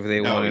sort, whatever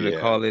they oh wanted to yeah.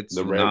 call it,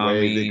 The red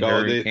wave, they tsunami,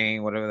 called it.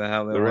 hurricane, whatever the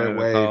hell they The red wanted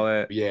to wave. call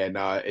it. Yeah,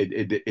 no,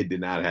 it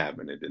did not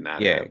happen. It did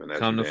not Yeah, happen.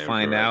 That's for come to damn find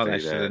sure. I out, tell I you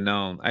should have that.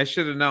 known. I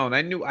should have known.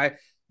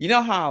 You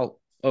know how,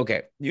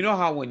 okay, you know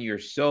how when you're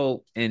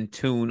so in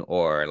tune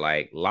or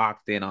like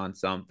locked in on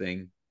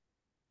something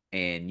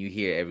and you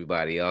hear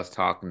everybody else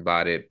talking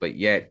about it, but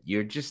yet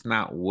you're just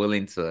not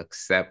willing to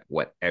accept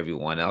what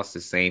everyone else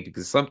is saying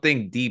because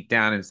something deep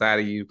down inside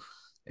of you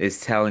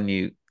is telling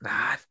you,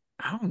 nah,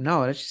 I don't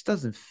know, it just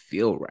doesn't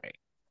feel right.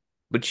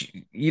 But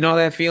you know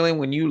that feeling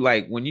when you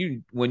like when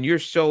you're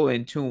so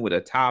in tune with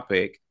a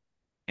topic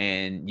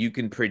and you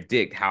can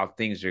predict how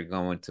things are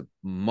going to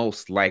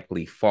most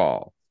likely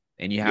fall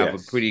and you have a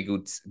Yes. pretty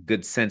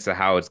good sense of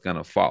how it's going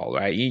to fall,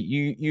 right?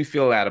 You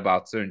feel that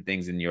about certain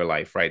things in your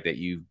life, right, that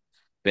you've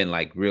been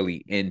like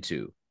really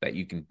into, that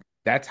you can.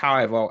 That's how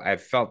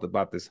I've felt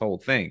about this whole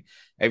thing.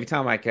 Every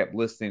time I kept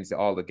listening to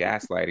all the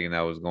gaslighting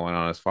that was going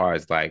on, as far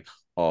as like,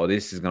 oh,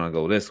 this is gonna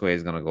go this way,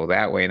 it's gonna go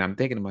that way, and I'm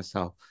thinking to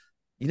myself,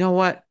 you know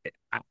what?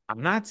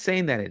 I'm not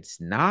saying that it's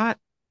not,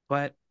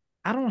 but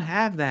I don't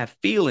have that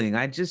feeling.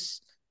 I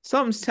just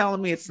something's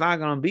telling me it's not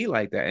going to be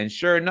like that. And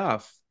sure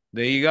enough,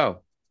 there you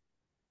go.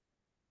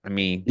 I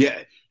mean, Yeah,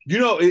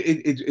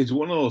 it's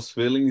one of those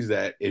feelings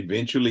that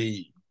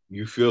eventually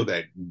you feel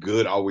that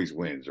good always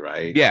wins,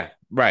 right? yeah,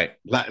 right.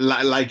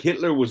 Like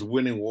Hitler was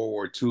winning World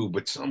War II,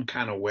 but some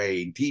kind of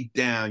way, deep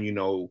down,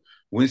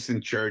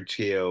 Winston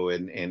Churchill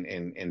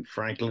and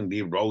Franklin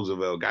D.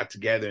 Roosevelt got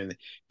together and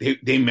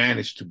they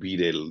managed to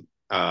beat it,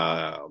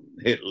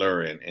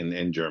 Hitler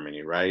and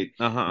Germany, right?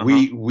 Uh-huh, uh-huh.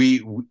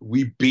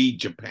 We beat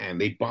Japan.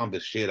 They bombed the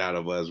shit out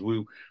of us.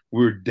 We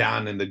were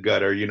down in the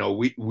gutter.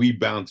 We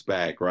bounced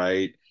back,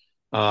 right?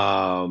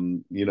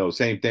 Same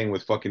thing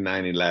with fucking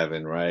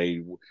 9/11, right?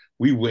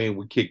 We win,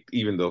 we kicked,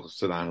 even though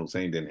Saddam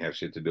Hussein didn't have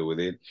shit to do with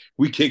it.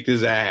 We kicked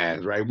his ass,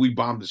 right? We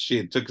bombed the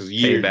shit. It took us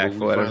years, but Payback for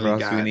we whatever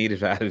finally else we got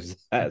needed out of his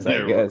ass, I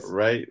yeah, guess.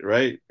 right.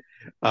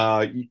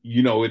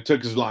 It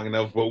took us long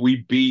enough, but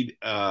we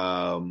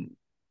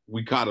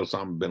caught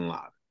Osama bin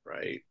Laden,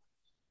 right?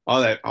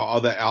 All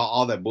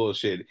that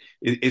bullshit.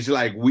 It's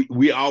like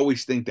we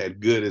always think that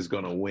good is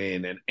gonna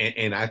win,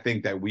 and I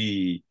think that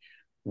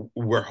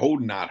we're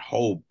holding out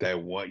hope that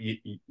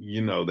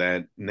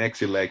that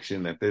next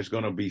election that there's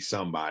gonna be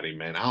somebody,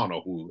 man. I don't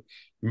know who.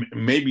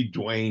 Maybe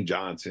Dwayne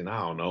Johnson. I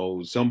don't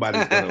know.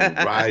 Somebody's gonna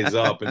rise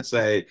up and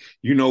say,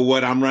 you know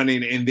what, I'm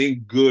running, and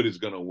then good is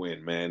gonna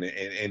win, man,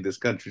 and this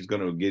country's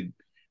gonna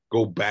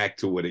go back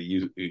to what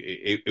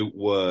it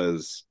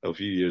was a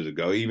few years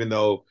ago. Even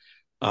though,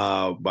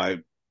 by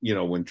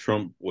when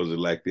Trump was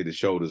elected, it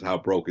showed us how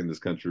broken this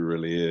country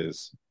really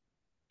is.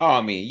 Oh,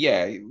 I mean,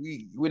 yeah,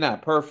 we're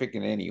not perfect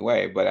in any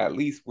way, but at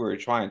least we're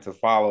trying to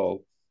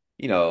follow,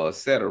 a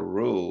set of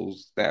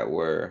rules that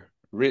were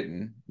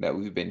written that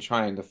we've been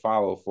trying to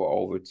follow for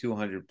over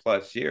 200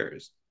 plus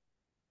years.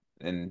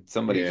 And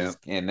Yeah,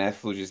 that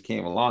fool just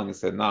came along and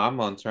said, "No, I'm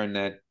gonna turn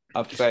that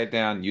upside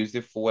down, use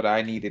it for what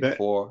I need it that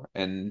for,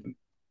 and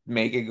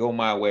make it go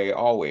my way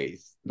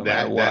always, no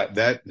matter that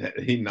that what." that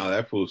he no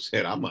that fool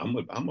said, I'm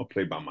gonna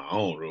play by my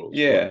own rules. Fuck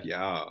Yeah.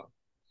 y'all.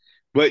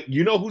 But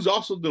you know who's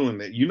also doing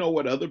that? You know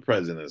what other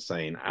president is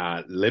saying?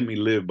 Let me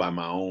live by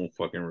my own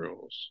fucking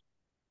rules.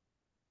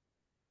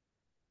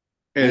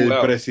 Who El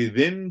else?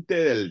 presidente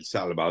del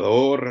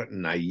Salvador,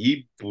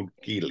 Nayib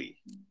Bukele,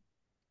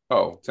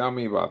 Oh, tell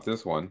me about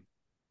this one.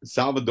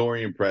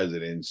 Salvadorian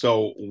president.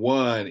 So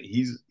one,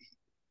 he's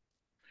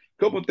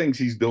a couple of things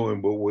he's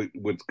doing, but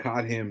what's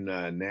caught him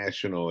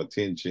national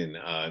attention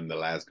in the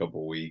last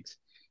couple of weeks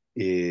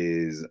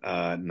is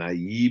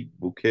Nayib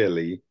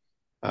Bukele,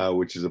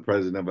 which is the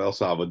president of El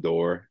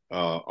Salvador,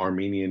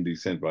 Armenian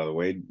descent, by the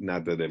way.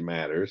 Not that it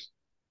matters.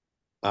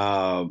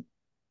 Um,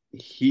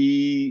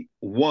 he's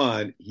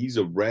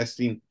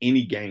arresting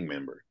any gang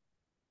member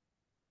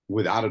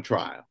without a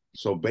trial.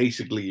 So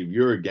basically, if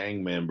you're a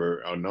gang member,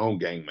 a known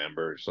gang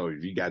member, so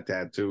if you got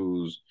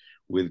tattoos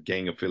with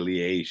gang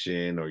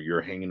affiliation or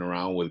you're hanging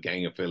around with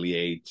gang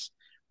affiliates,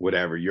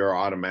 whatever, you're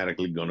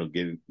automatically going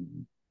to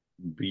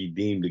be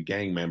deemed a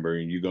gang member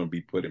and you're going to be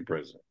put in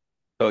prison.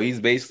 So he's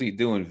basically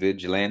doing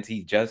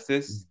vigilante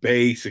justice.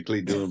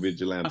 Basically doing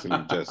vigilante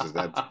justice.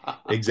 That's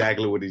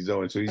exactly what he's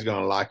doing. So he's going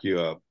to lock you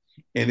up.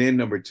 And then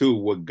number two,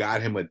 what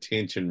got him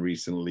attention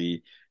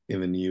recently in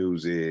the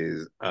news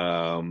is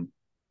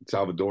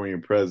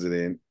Salvadorian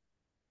president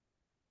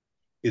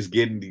is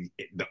getting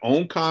the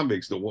own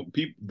convicts, the one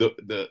people,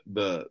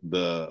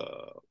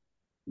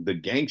 the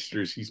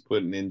gangsters he's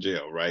putting in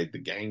jail, right? The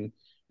gang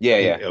Yeah,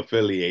 yeah.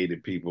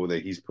 affiliated people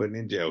that he's putting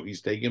in jail.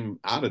 He's taking them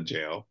out of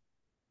jail,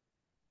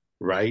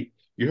 right?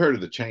 You heard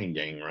of the chain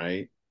gang,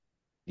 right?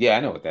 Yeah, I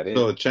know what that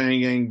So is. a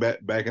chain gang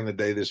back in the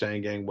day, the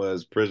chain gang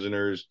was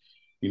prisoners.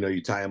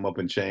 You tie them up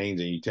in chains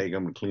and you take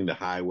them to clean the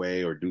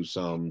highway or do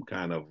some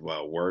kind of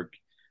work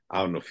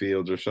out in the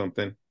fields or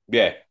something.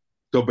 Yeah.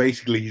 So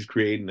basically, he's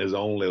creating his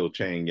own little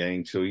chain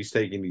gang. So he's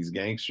taking these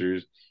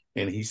gangsters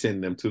and he's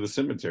sending them to the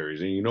cemeteries.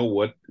 And you know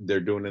what they're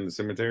doing in the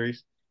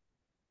cemeteries?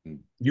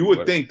 You would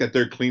What think that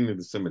they're cleaning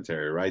the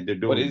cemetery, right? They're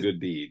what doing a is good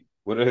deed.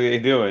 what are they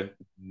doing?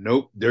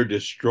 Nope, they're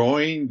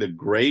destroying the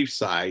grave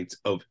sites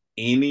of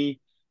any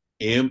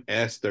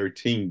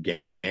MS-13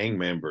 gang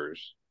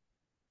members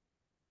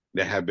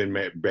that have been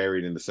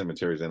buried in the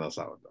cemeteries in El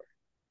Salvador.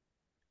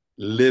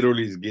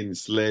 Literally, is getting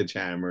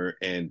sledgehammer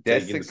and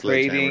taking the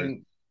sledgehammer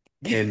Desecrating.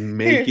 and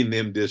making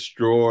them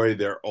destroy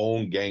their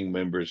own gang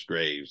members'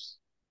 graves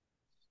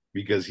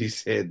because he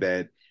said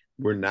that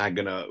we're not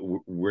gonna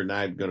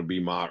be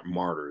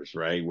martyrs,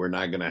 right? We're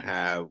not gonna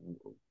have,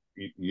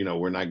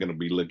 we're not gonna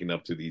be looking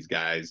up to these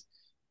guys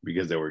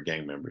because they were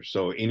gang members.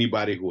 So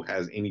anybody who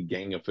has any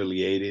gang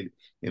affiliated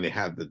and they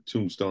have the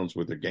tombstones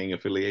with their gang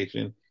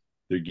affiliation,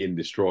 they're getting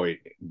destroyed.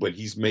 But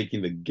he's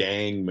making the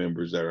gang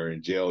members that are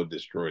in jail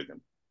destroy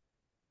them.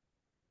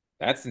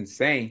 That's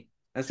insane.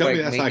 That's Tell me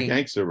like that's not making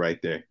gangster right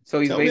there. so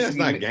he's Tell me that's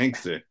basically not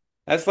gangster.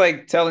 that's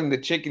like telling the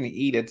chicken to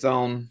eat its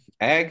own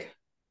egg.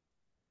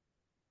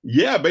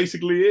 Yeah,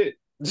 basically it.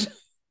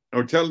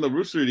 Or telling the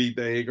rooster to eat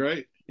the egg,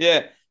 right?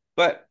 Yeah,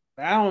 but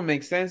that don't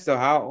make sense though.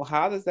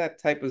 How does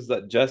that type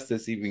of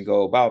justice even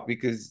go about?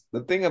 Because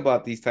the thing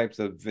about these types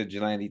of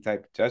vigilante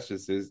type of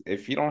justices,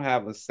 if you don't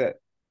have a set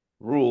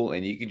rule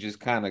and you can just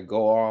kind of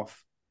go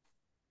off,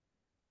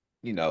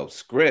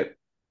 script,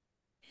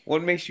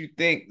 what makes you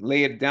think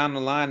lay it down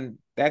the line?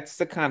 That's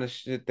the kind of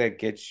shit that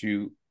gets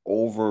you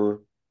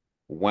overwhelmed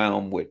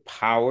with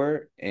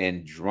power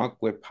and drunk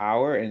with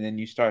power, and then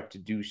you start to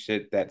do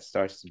shit that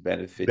starts to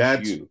benefit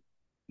That's you.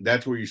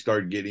 that's where you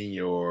start getting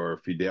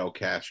your Fidel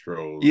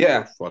Castros, your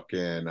Yeah,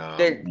 fucking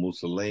they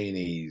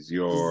Mussolini's,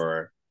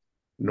 your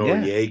yeah,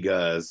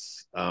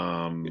 Noriegas,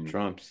 your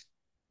Trumps.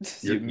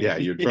 your yeah,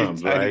 your Your Trumps,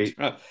 tiny right?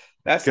 Trump.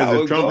 That's Because how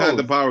if it Trump had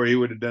the goes. power, he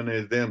would have done it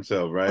his damn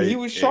self, Well, he right?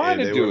 was trying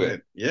to They would do have it.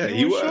 been, yeah, He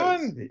he was was,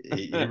 trying.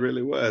 he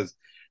really was.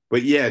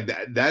 But yeah,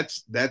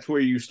 that's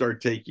where you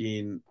start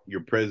taking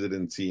your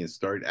presidency and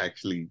start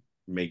actually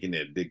making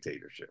it a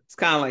dictatorship. It's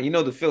kind of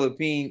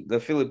like the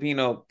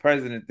Filipino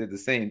president did the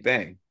same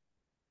thing.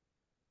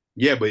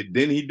 Yeah, but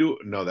didn't he do?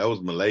 No, that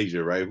was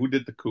Malaysia, right? Who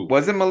did the coup?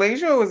 Was it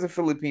Malaysia or was it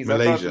Philippines? I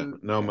thought Malaysia.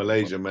 No,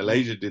 Malaysia.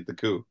 Malaysia did the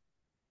coup.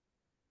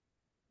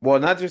 well,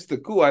 not just the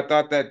coup. I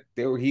thought that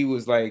he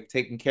was like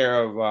taking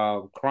care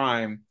of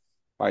crime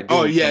by Oh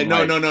doing yeah, some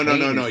no, no, like no, no,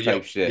 no, no. maintenance type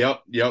Yep, shit.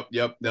 yep, yep,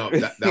 yep. No,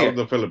 that was Yeah,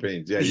 the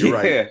Philippines. Yeah, you're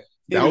right. yeah.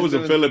 He That was was the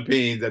doing.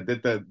 Philippines that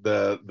did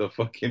the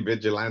fucking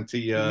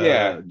vigilante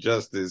Yeah,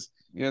 justice.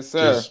 yes,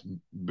 sir. Just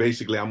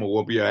basically, I'm gonna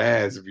whoop your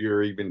ass if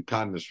you're even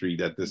caught in the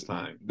street at this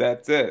time,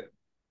 That's it.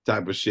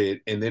 type of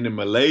shit. And then in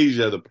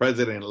Malaysia, the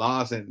president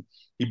lost, and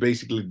he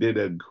basically did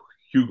a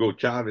Hugo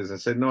Chavez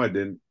and said, "No, I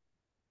didn't,"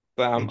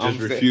 So and just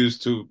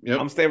refused to. Yep,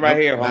 I'm stay right nope,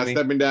 here, not homie.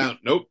 stepping down.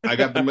 Nope, I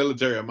got the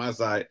military on my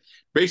side.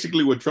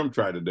 Basically, what Trump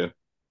tried to do.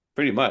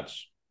 Pretty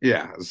much.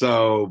 Yeah.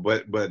 So,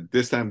 but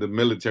this time the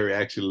military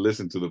actually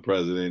listened to the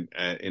president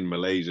in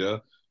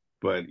Malaysia,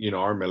 but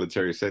our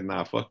military said,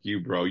 "Nah, fuck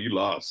you, bro. You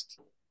lost."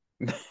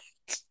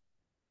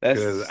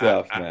 Because That's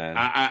tough, man.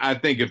 I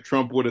think if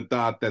Trump would have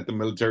thought that the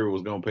military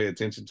was going to pay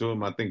attention to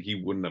him, I think he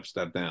wouldn't have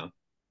stepped down.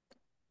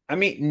 I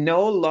mean,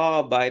 no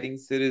law-abiding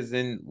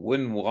citizen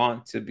wouldn't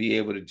want to be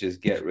able to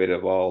just get rid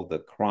of all the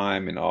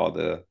crime and all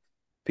the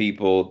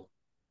people.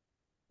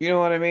 You know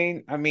what I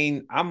mean? I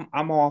mean, I'm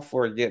all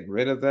for getting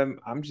rid of them.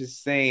 I'm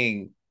just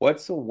saying,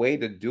 what's a way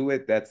to do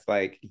it that's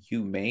like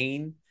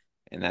humane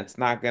and that's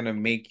not gonna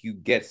make you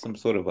get some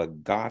sort of a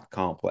God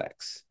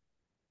complex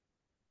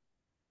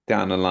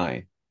down the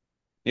line.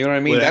 You know what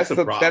I mean? Well, that's the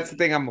That's the problem.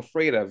 thing I'm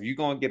afraid of. You're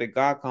gonna get a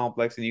God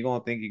complex and you're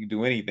gonna think you can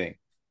do anything.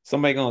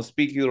 Somebody gonna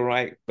speak you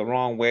the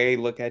wrong way,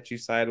 look at you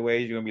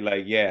sideways. You're gonna be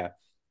like, yeah,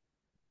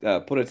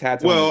 put a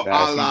tattoo on his Well,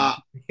 ass. a la,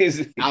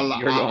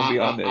 You're gonna be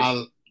on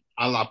this.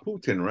 a la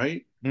Putin,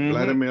 right? Hmm.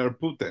 Vladimir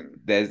Putin.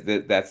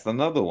 That's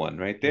another one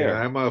right Yeah, there.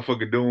 that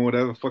motherfucker doing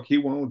whatever the fuck he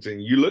wants,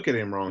 and you look at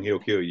him wrong, he'll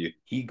kill you.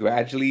 He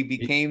gradually He-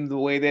 became the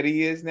way that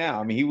he is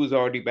now. I mean, he was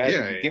already bad to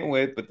yeah, begin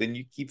with, but then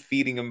you keep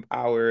feeding him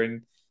power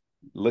and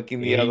looking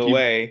and the he other keep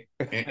way.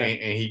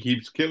 and he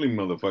keeps killing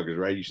motherfuckers,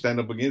 right? You stand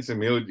up against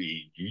him,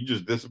 you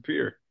just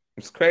disappear.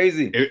 It's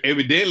crazy.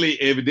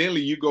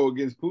 Evidently, you go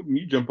against Putin,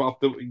 you jump off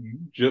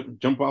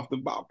the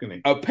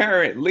balcony.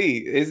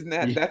 Apparently, isn't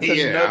that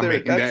Yeah, I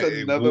mean that's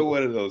that. another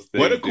one of those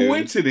What a things, dude.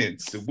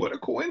 coincidence! What a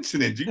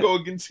coincidence! You go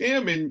against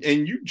him, and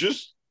you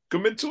just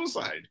commit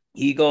suicide.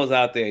 He goes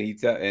out there,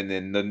 and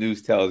then the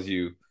news tells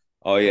you,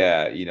 oh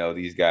yeah,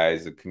 these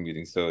guys are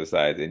committing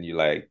suicide, and you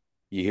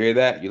hear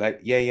that? You're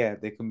like, yeah, yeah,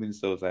 they're committing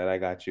suicide. I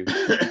got you.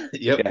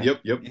 Yep, Yeah, yep,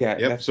 yep, yeah,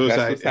 yep. that's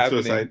Suicide. what's It's happening.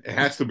 suicide. It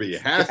has to be.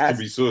 It has to Has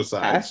be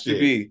suicide. has to Shit.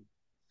 be.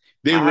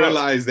 They I don't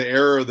realize the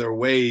error of their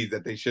ways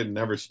that they should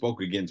never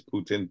spoke against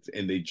Putin,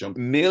 and they jumped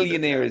to the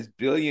death, millionaires,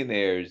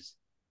 billionaires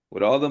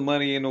with all the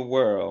money in the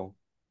world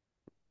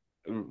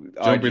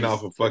are jumping off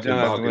just of fucking jumping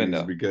out the balconies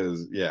window.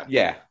 because yeah,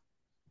 Yeah,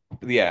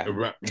 yeah,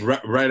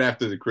 right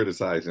after they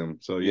criticize him.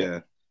 So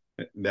yeah,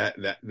 yeah,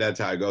 that's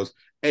how it goes.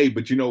 Hey,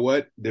 but you know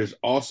what? There's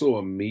also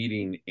a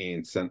meeting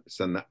in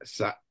Sinai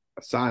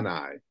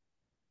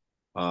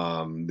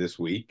this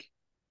week.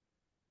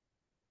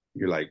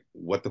 You're like,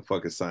 what the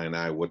fuck is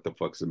Sinai? What the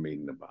fuck's the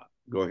meeting about?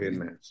 Go ahead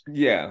and answer.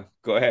 yeah.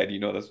 Go ahead.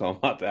 That's what I'm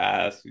about to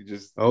ask. You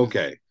just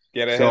Okay,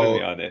 get ahead of me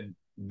so on it.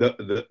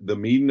 the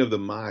meeting of the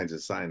minds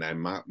at Sinai,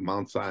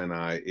 Mount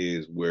Sinai,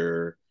 is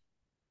where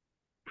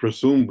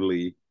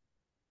presumably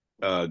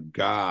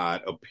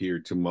God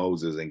appeared to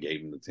Moses and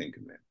gave him the Ten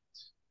Commandments.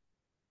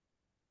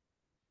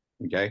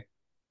 Okay,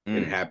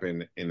 it Mm,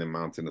 happened in the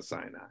mountain of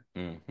Sinai,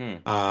 hmm.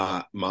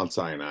 Mount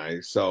Sinai.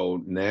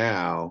 So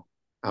now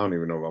I don't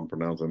even know if I'm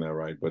pronouncing that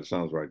right, but it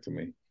sounds right to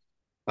me.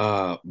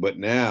 But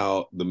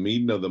now the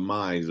meeting of the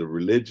minds, the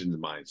religion's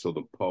mind. So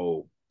the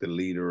Pope, the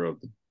leader of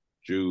the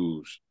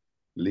Jews,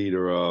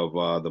 leader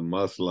of the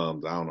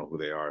Muslims. I don't know who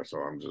they are, so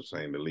I'm just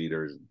saying the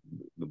leaders,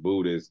 the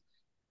Buddhists,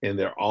 and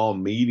they're all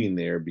meeting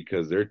there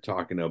because they're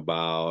talking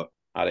about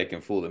How they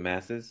can fool the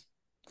masses?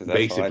 Because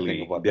that's all I think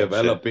basically about that shit.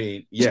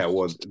 developing. Yeah,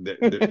 well,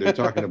 they're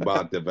talking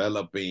about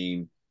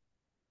developing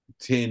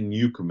 10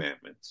 new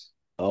commandments,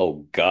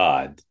 Oh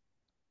God.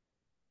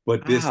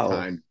 but this Wow.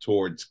 time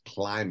towards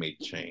climate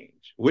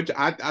change, which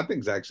I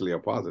think is actually a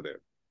positive.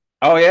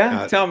 Oh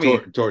yeah? Tell me.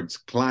 Towards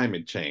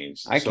climate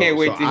change. I So can't so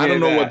wait to I hear don't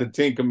know what the that.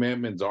 10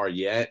 Commandments are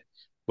yet,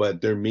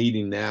 but they're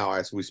meeting now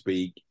as we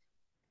speak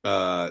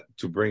to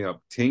bring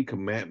up 10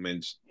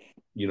 Commandments,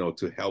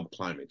 to help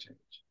climate change,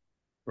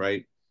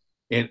 right?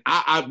 And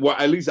well,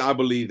 at least I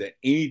believe that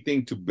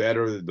anything to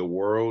better the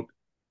world,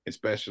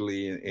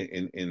 especially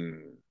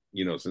in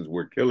since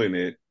we're killing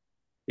it,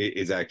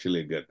 is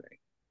actually a good thing.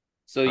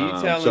 So you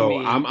telling So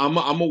me? I'm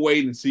gonna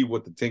wait and see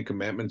what the Ten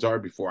Commandments are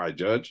before I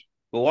judge.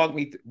 But walk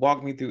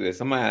me through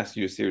this. I'm gonna ask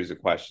you a series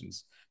of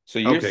questions. So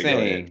you're Okay, go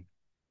ahead. saying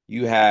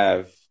you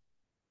have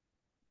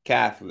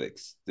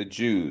Catholics, the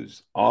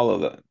Jews, all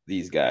of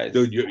these guys.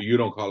 Dude, you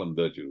don't call them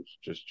the Jews,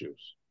 just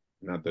Jews,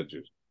 not the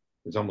Jews.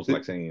 It's almost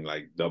like saying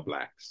like the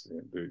blacks.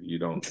 Dude, you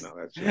don't. No,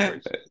 that's just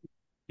racist.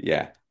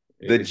 Yeah,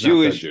 It's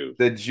not the Jews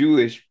the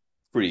Jewish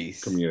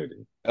priests.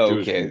 community,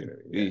 Jewish Okay,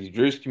 community. Yeah, the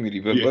Jewish community,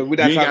 you but we're you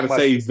not ain't got talking to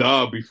about. say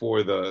the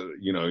before the.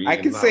 I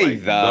It's can not say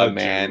like the the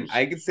man. Jews.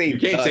 I can say You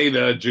can't the. say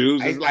the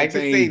Jews. It's I like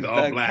can say saying the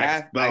the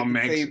blacks, Cath. the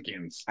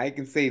Mexicans. I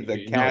can say the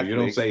No, you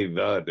don't Catholics. say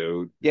the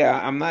dude. Yeah,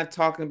 I'm not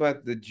talking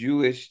about the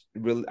Jewish.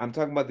 I'm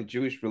talking about the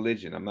Jewish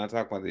religion. I'm not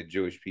talking about the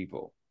Jewish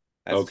people.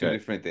 That's two Okay,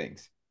 different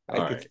things. I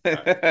all could. right,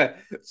 all right.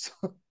 so,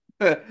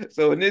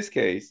 so in this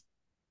case,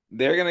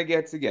 they're gonna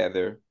get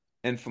together,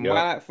 and Yep.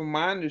 from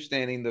my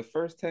understanding, the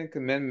first Ten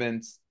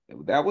Commandments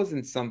that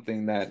wasn't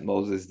something that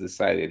Moses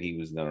decided he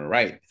was gonna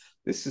write.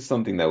 This is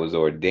something that was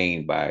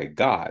ordained by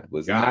God,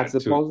 was it not God to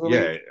supposedly?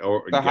 yeah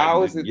or So yeah,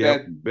 how is it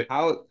yep. that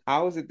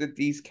how is it that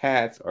these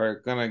cats are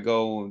gonna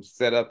go and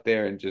set up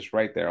there and just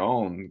write their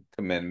own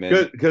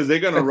commandment? Because they're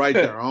gonna write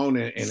their own,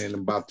 and in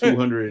about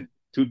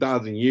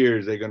 2,000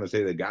 years, they're gonna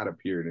say that God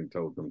appeared and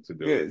told them to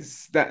do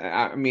it.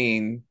 I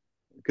mean,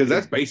 Because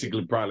that's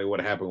basically probably what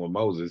happened with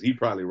Moses. He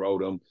probably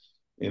wrote them,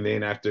 and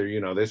then after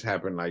this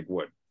happened like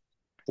what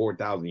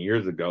 4,000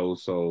 years ago.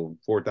 So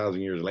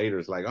 4,000 years later,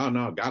 it's like, oh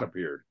no, God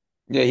appeared.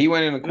 yeah, he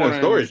went in the The corner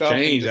stories himself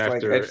and change just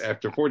like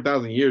after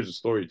 4,000 years. The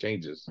story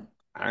changes.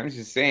 I'm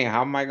just saying,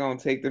 how am I going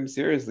to take them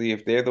seriously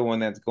if they're the one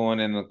that's going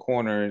in the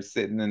corner and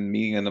sitting and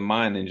meeting in the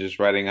mind and just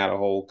writing out a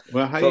whole?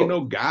 Well, how you So,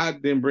 know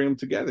God didn't bring them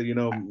together? I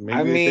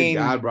Maybe they say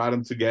God mean, brought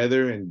them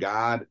together and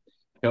God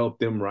helped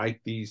them write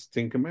these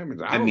Ten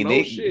Commandments. I I don't mean,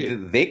 know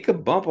shit. they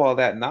could bump all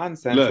that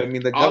nonsense. I Look,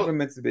 mean, the all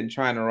governments have been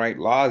trying to write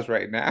laws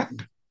right now.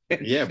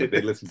 And yeah, but shit.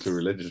 they listen to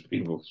religious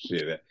people.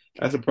 Shit,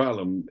 that's a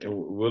problem.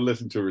 We'll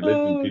listen to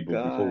religion Oh people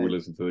before we God.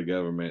 listen to the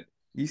government.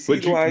 You see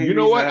But you, why you the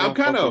know reason what? I I'm don't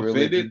kind fuck with of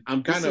offended. religion?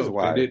 I'm This kind is of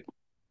why. offended.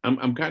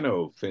 I'm kind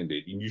of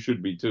offended, and you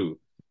should be too,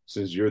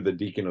 since you're the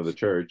deacon of the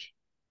church,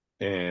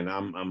 and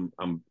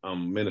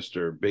I'm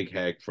minister Big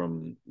Hec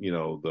from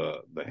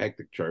the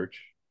hectic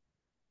church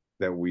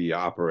that we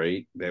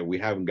operate that we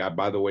haven't got.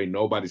 By the way,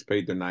 nobody's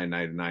paid their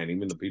 9.99,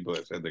 even the people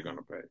that said they're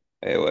gonna pay.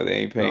 Hey, well, they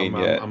ain't So paying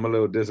yet. I'm a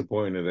little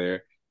disappointed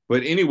there.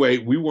 But anyway,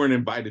 we weren't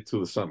invited to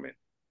the summit.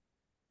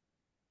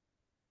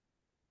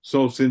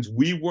 So since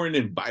we weren't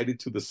invited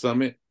to the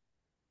summit,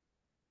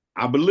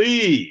 I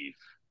believe,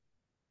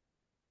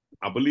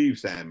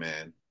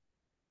 Sandman,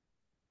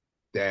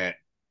 that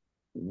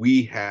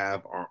we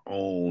have our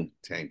own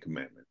Ten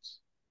Commandments.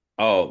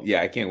 Oh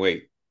yeah, I can't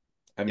wait.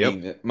 I Yep.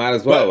 mean, might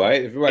as well, But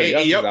right? Everybody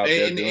else is yep, out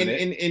there and doing and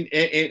it. and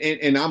and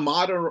and I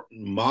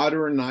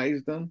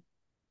modernized them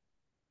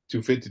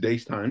to fit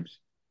today's times.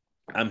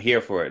 I'm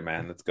here for it,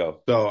 man. Let's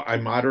go. So I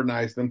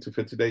modernized them to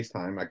fit today's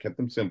time. I kept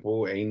them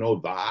simple. Ain't no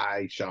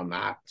thy shall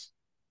not.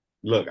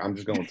 Look, I'm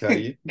just gonna tell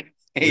you,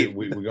 Hey,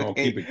 we're gonna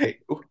keep hey, it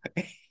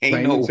ain't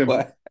plain and no simple.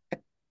 what?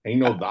 Ain't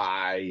no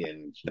thy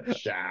and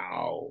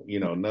shall,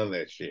 none of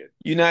that shit.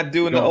 You're not We're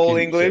doing the gonna old keep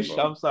it English. simple.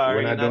 I'm We're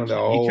sorry. You're not not doing the you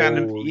whole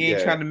ain't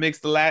trying to mix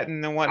the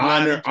Latin and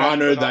whatnot honor and try to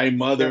honor put all thy that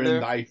mother and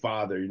together. thy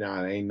father.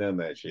 Nah, ain't none of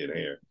that shit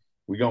here.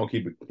 We're gonna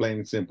keep it plain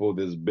and simple.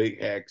 This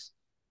Big Hec's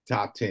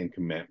top 10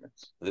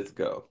 commandments. Let's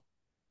go.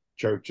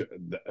 Church,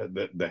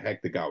 the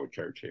hectic hour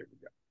church. Here we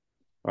go.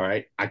 All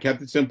right. I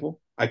kept it simple.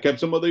 I kept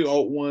some of the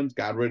old ones,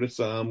 got rid of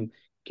some,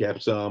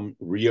 kept some,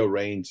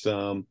 rearranged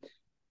some,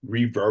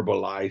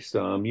 reverbalized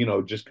some,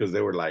 just because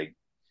they were like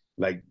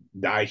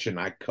thou shalt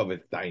not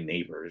covet thy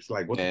neighbor. It's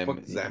like, what the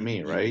fuck does that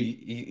mean, right?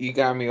 You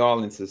got me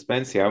all in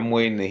suspense here. I'm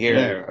waiting to hear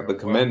Yeah. the Well,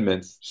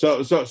 commandments.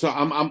 so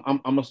I'm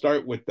gonna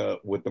start with the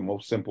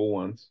most simple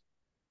ones,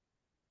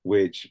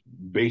 which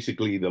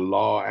basically the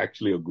law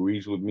actually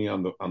agrees with me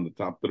on the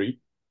top three.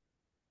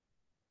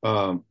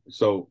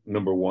 So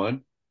number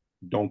one,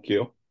 don't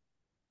kill.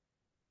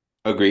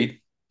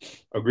 Agreed.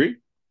 Agree?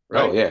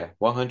 Oh Right? yeah,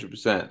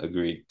 100%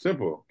 agreed.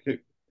 Simple. Okay.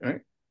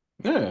 Right?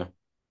 Yeah,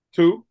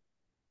 Two,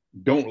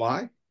 don't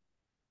lie.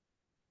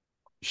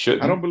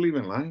 I don't shouldn't. believe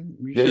in lying.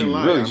 You Yeah, shouldn't you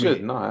lie. really I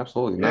should. mean, No,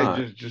 absolutely yeah, not.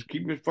 just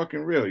keep it fucking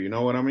real. You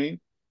know what I mean?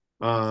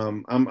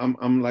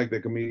 I'm like the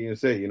comedian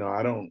say.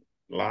 I don't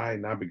lie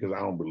not because I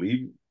don't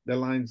believe that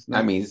line's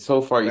I not mean,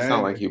 so far you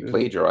sound bad. like It's you're just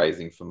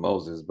plagiarizing from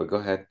Moses, but go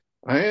ahead.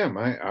 I am.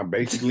 I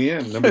basically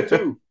am. Number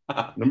two,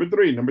 number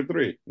three.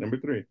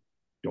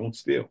 Don't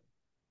steal,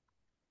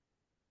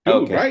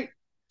 dude. Okay. Right?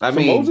 I So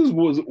mean, Moses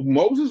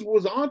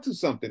was onto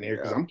something here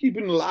because yeah, I'm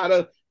keeping a lot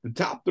of the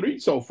top three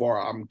so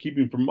far. I'm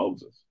keeping from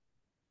Moses.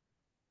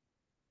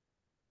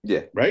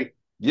 yeah, Right?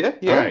 yeah,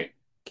 All yeah. right. All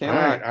Can't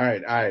right. lie. All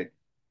right. All right.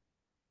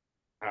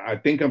 I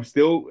think I'm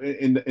still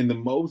in the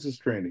Moses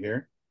trend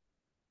here,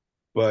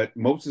 but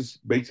Moses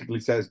basically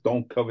says,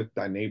 "Don't covet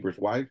thy neighbor's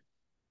wife."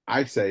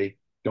 I say,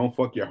 "Don't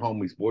fuck your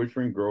homie's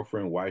boyfriend,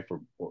 girlfriend, wife,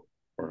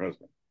 or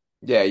husband."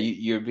 Yeah,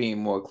 you're being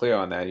more clear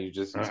on that. You're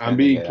just I'm expanding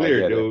being it. I clear,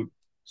 get it. dude.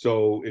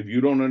 So if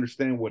you don't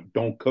understand what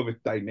 "don't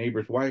covet thy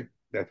neighbor's wife,"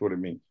 that's what it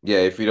means. Yeah,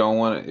 if you don't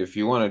want to, if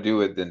you want to do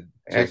it, then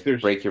just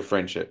Hector's break your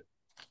friendship.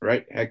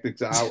 right.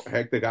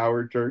 Hectic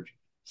hour church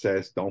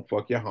says, "Don't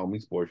fuck your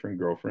homie's boyfriend,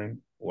 girlfriend,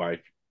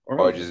 wife, or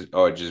husband."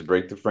 Or just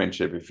break the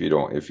friendship if you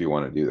don't if you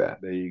want to do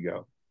that. There you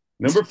go.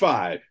 Number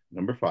five.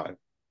 Number five.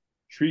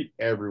 Treat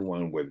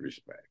everyone with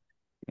respect.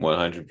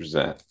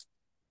 100%.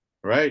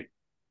 Right.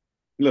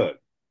 Look,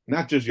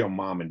 not just your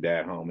mom and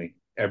dad, homie.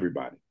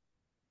 Everybody.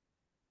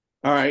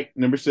 All right.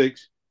 Number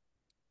six.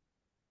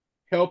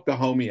 Help the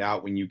homie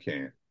out when you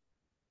can.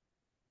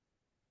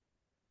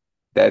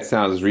 That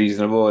sounds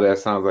reasonable. That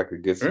sounds like a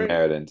good All right.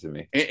 Samaritan to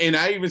me. And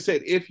I even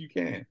said if you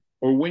can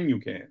or when you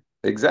can.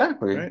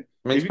 Exactly. Right.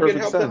 Makes If you can perfect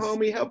help the sense.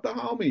 homie, help the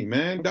homie,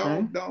 man.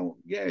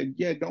 Okay.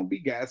 Yeah, don't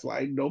be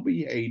gaslighting, don't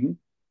be hating.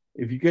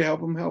 If you can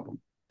help him, help him.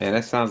 And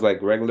that sounds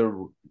like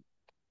regular,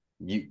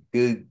 you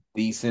good,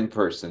 decent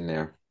person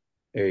there.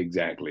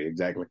 Exactly.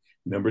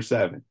 Number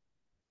seven.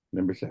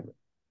 Number seven.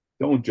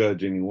 Don't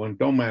judge anyone.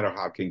 Don't matter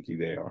how kinky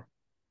they are.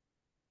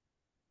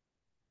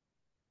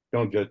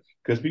 Don't judge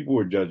because people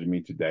were judging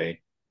me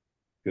today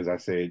because I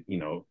said,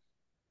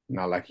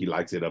 not like he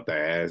likes it up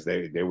their ass.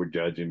 They were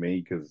judging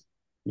me because,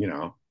 you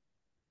know,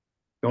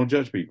 don't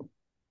judge people.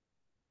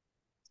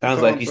 That's Sounds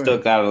all like I'm you still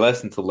saying. got a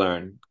lesson to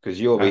learn because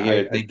you over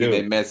here I thinking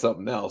they do. meant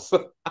something else.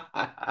 Like,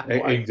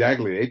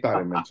 Exactly. They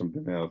thought it meant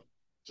something else.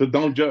 So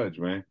don't judge,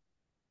 man.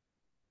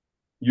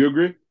 You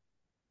agree?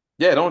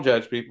 yeah, don't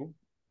judge people.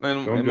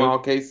 Don't In judge. all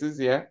cases,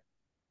 yeah.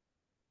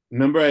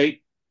 Number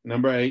eight.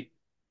 Number eight.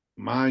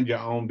 Mind your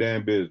own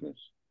damn business.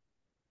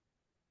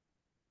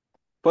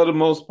 For the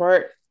most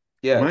part,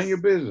 Mind your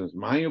yes. business.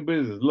 Mind your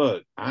business.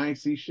 Look, I ain't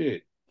see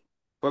shit.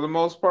 For the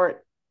most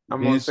part, I'm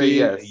gonna Didn't say see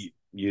yes. it.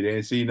 You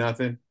didn't see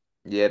nothing.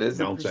 Yeah, there's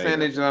a Don't say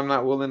percentage, nothing. and I'm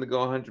not willing to go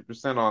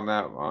 100% on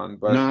that one,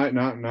 but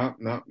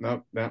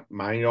No.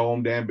 Mind your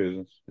own damn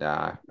business.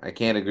 nah, I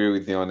can't agree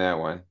with you on that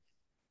one.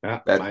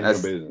 That Mind your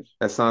that's business.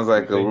 that sounds You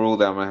like a see? rule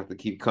that I'm gonna have to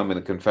keep coming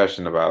to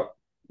confession about.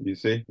 You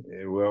see?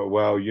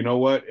 Well, you know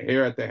what?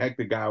 Here at the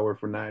Hectic Hour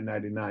for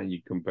 9.99,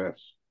 you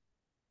confess,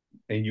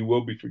 and you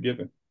will be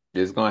forgiven.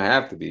 It's gonna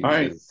have to be All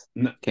right. because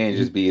can't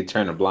just be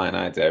turn a blind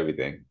eye to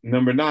everything.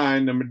 Number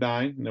nine. Number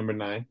nine. Number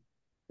nine.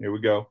 Here we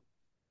go.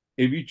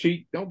 If you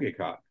cheat, don't get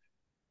caught.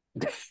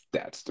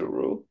 That's the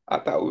rule. I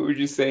thought we were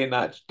just saying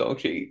not don't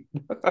cheat.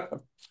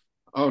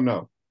 Oh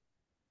no.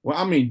 Well,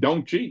 I mean,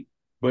 don't cheat.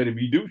 But if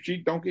you do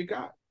cheat, don't get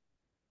caught.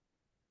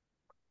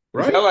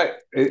 Right?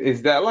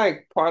 Is that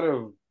like part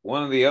of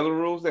one of the other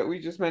rules that we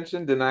just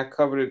mentioned? Did not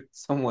cover it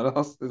someone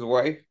else's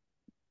wife?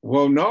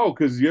 Well, no,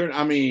 because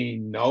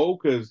no,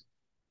 because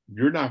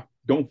you're not.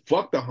 Don't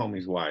fuck the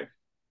homie's wife.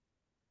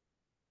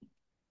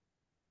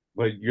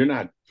 But you're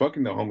not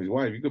fucking the homie's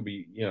wife. You could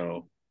be,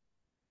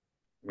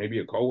 maybe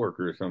a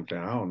coworker or something.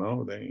 I don't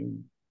know. They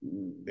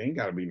ain't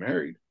got to be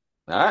married.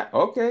 All right,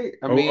 okay.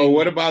 I Or what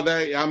mean, about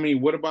that? I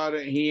mean, what about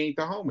it? He ain't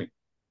the homie.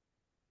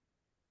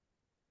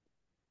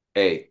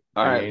 hey,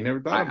 all You right. ain't never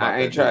thought I about ain't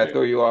that, did trying to you?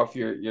 throw you off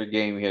your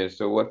game here.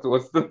 So what's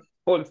the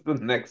what's the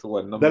next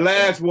one? The Number 10.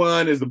 last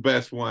one is the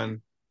best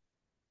one.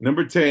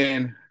 Number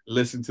 10,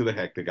 listen to the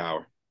hectic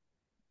hour.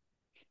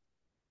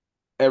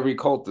 Every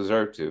cult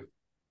deserved to.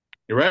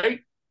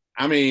 Right?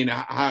 I mean,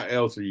 how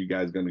else are you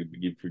guys going to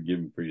be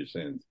forgiven for your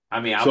sins?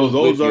 I mean, I So was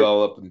those with you are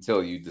all up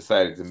until you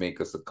decided to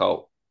make us a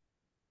cult.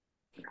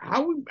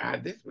 how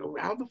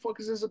the fuck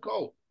is this a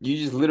cult? You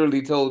just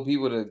literally told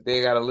people that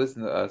they got to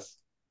listen to us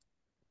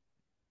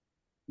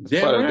as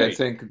Damn part of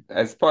right.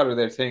 as part of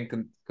their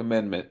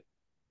commandment.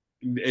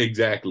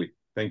 Exactly.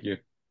 Thank you.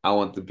 I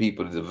want the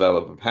people to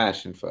develop a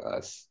passion for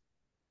us.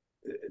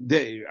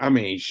 I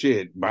mean,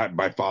 shit.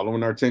 By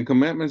following our 10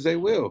 commandments, they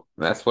will,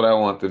 That's what I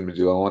want them to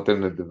do. I want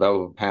them to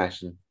develop a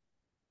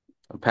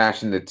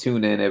passion to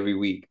tune in every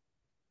week.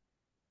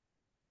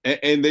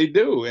 and they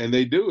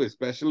do,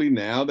 especially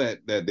now that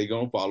they're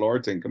gonna follow our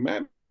 10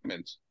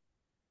 commandments.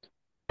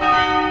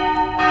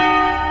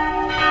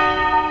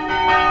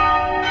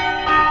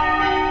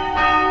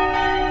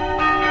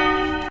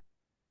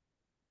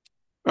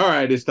 All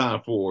right, it's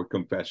time for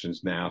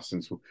confessions now.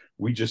 Since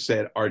we just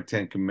said our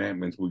 10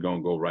 commandments, we're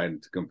gonna go right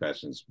into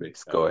confessions. Big,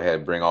 Let's go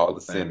ahead, bring all the man.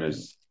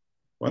 sinners.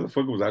 Why the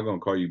fuck was I gonna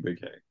call you Big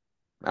Hec?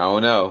 I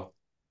don't know.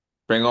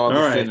 Bring all All the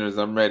right, sinners.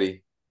 I'm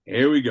ready.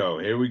 here we go.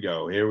 Here we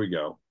go. Here we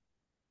go.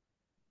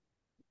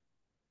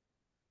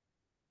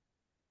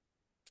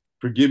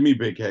 Forgive me,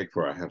 Big Hec,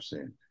 for I have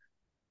sinned.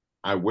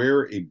 I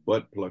wear a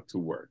butt plug to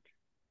work,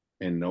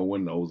 and no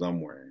one knows I'm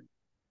wearing.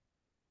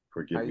 How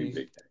Forgive me, you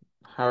Big Hec.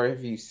 how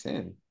have you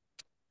sinned?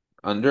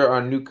 Under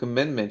our new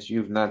commandments,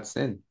 you've not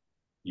sinned.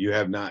 You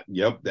have not.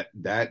 Yep,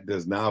 that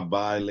does not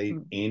violate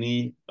Hmm.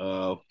 any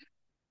of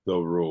the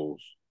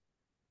rules.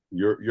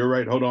 You're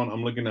right. Hold on,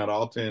 I'm looking at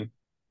all 10.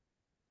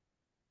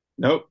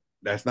 Nope,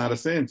 that's not a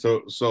sin.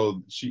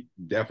 So she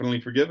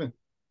definitely forgiven.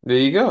 There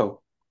you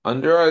go.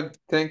 Under our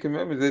Ten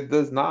Commandments, it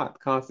does not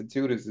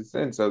constitute as a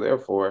sin. So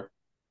therefore,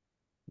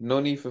 no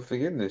need for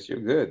forgiveness.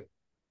 You're good.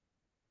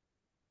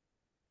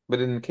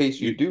 But in case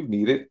you You do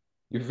need it,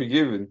 you're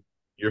forgiven.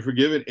 You're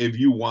forgiven if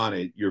you want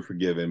it. You're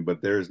forgiven,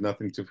 but there is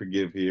nothing to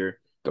forgive here.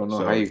 Don't know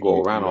how So you go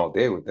you around don't. all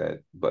day with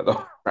that, but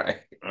all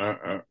right.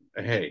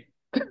 Hey,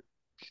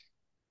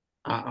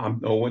 I'm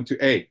no one to.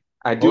 Hey,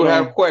 I do hold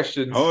have on,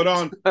 questions. hold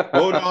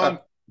on.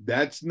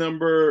 That's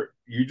number.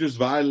 You just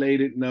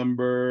violated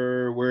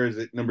number. Where is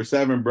it? Number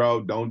 7,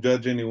 bro. Don't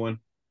judge anyone.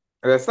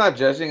 That's not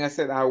judging. I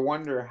said I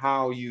wonder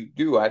how you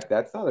do.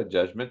 That's not a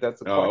judgment.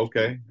 That's a Oh,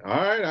 question. okay. All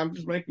right. I'm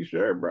just making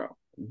sure, bro.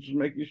 I'm just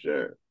making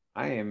sure.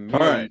 I am All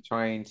merely right.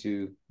 trying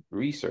to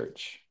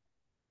research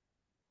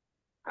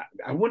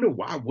I wonder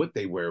why would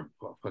they wear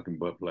fucking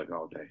butt plug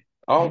all day?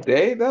 all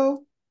day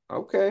though.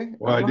 Okay, I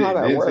Well, don't it know how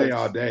that didn't say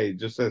all works. day. It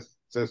just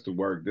says to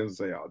work. Didn't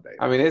say all day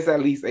I mean, though. it's at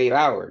least 8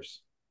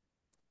 hours.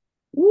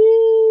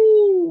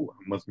 Woo!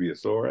 Must be a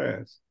sore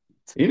ass.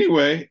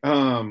 Anyway,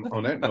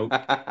 on that note,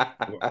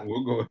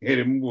 we'll go ahead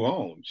and move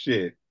on.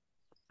 Shit.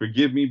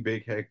 Forgive me,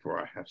 Big Hec, for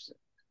I have sinned.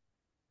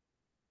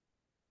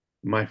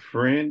 My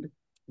friend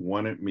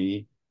wanted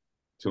me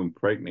to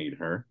impregnate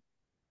her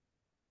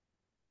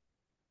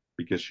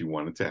because she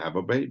wanted to have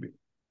a baby.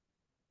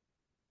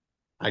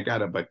 I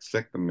got a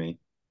vasectomy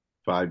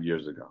 5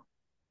 years ago.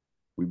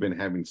 We've been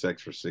having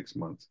sex for 6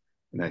 months,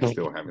 and I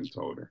still haven't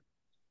told her.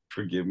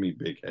 Forgive me,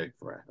 Big Hec,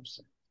 for I have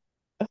sinned.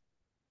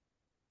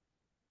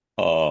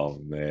 Oh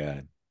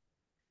man.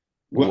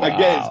 Well, I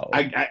guess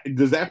Wow.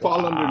 does that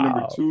fall under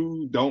number Wow.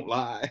 2? Don't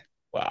lie.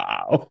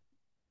 Wow.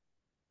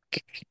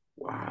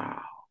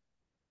 Wow.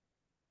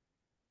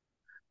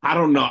 I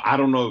don't know. I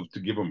don't know if to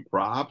give him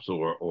props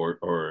or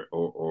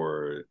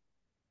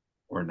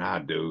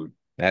not, dude.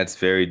 That's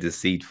very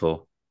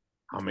deceitful.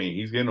 I mean,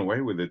 he's getting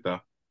away with it though.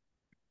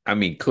 I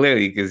mean,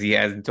 clearly, because he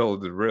hasn't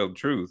told the real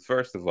truth,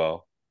 first of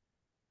all.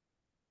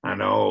 I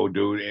know,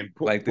 dude. And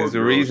Like, poor there's a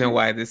girl. reason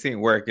why this ain't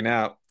working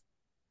out.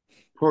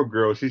 Poor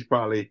girl. She's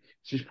probably.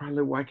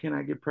 Why can't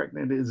I get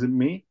pregnant? Is it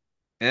me?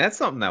 And that's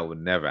something I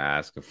would never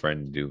ask a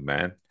friend to do,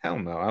 man. Hell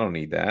no, I don't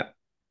need that.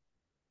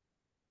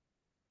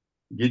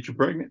 Get you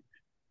pregnant?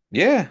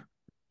 Yeah,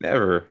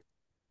 never.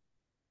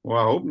 Well,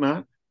 I hope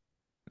not.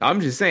 I'm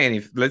just saying,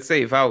 if let's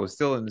say if I was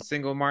still in the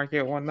single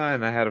market one night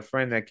and I had a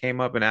friend that came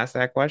up and asked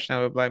that question,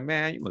 I would be like,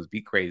 man, you must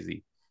be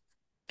crazy.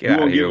 Get You out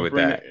of won't give here a with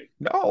friend. that. You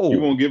No,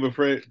 won't give a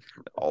friend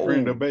a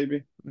no,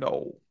 baby.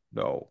 no,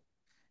 no.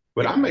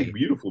 But Get I out of make here.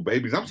 beautiful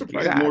babies. I'm Get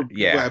surprised out. more people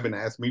Yeah, haven't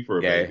asked me for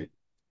a yeah, baby.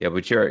 yeah.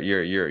 But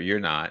you're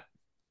not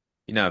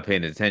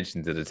paying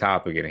attention to the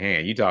topic at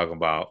hand. You talking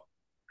about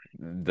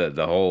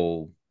the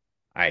whole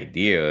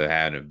idea of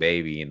having a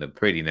baby and the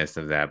prettiness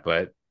of that,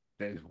 but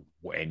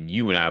and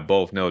you and I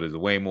both know there's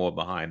way more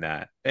behind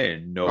that.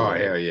 There's no Oh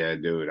way. hell yeah,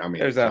 dude. I mean,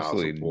 There's child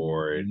absolutely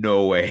support.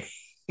 no way.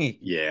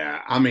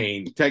 Yeah, I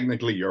mean,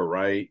 technically you're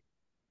right,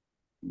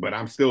 but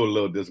I'm still a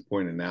little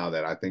disappointed now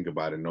that I think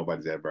about it.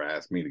 Nobody's ever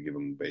asked me to give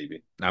them a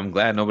baby I'm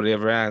glad nobody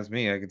ever asked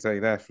me. I can tell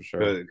you that for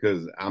sure.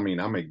 because I mean,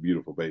 I make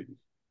beautiful babies.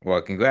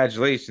 Well,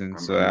 congratulations.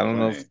 I'm, So I'm I just don't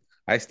know if saying.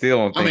 I still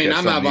don't I think mean, that's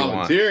I'm not something you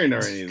want. volunteering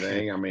or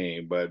anything. I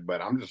mean, but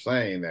I'm just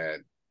saying that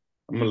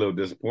I'm a little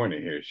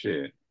disappointed here.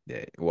 Shit.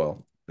 Yeah,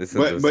 well, this is a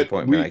But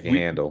disappointment I can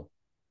handle.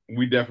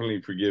 we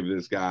definitely forgive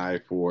this guy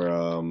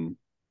for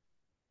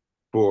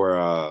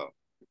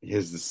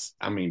his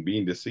I mean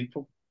being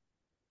deceitful.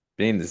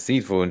 Being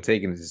deceitful and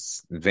taking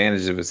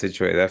advantage of a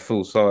situation. That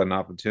fool saw an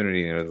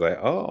opportunity and was like,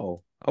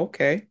 oh,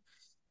 okay.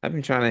 I've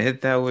been trying to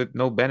hit that with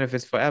no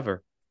benefits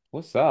forever.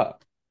 What's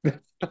up?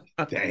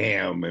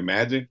 Damn,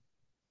 imagine.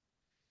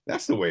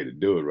 That's the way to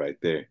do it right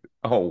there.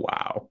 Oh,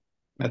 wow.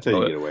 That's how you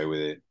No, get away with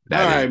it. All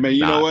that is right, man.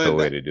 You know not the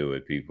what? way to do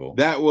it, people.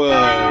 That was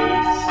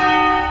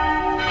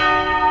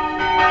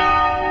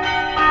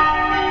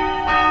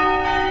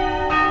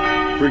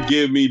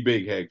forgive me,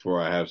 Big Hec, for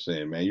I have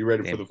sinned, man. You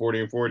ready for Damn, the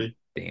 40 and 40?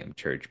 damn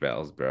church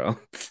bells, bro.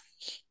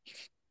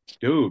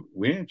 Dude,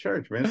 we in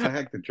church, man. It's a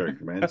hectic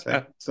church, man. It's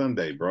hectic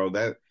Sunday, bro.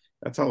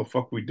 That's how the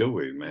fuck we do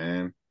it,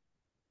 man.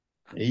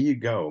 Here you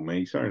go, man.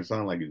 You starting to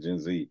sound like a Gen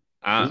Z. Just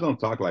I, don't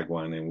talk like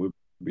one, and we'll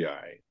be all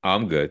right.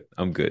 I'm good.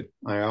 I'm good.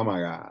 Like, oh my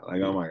God.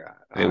 Like, oh my God.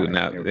 It All would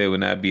right. not. It would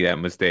not be that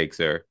mistake,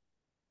 sir.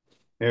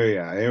 Here we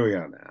go. Here we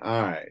go now.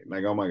 All right.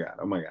 Like, oh my God.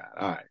 Oh my God.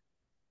 All right.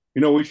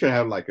 You know, we should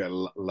have like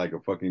a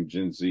fucking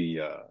Gen Z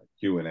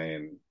Q&A,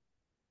 and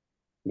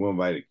we'll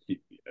invite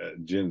a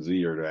Gen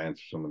Zer to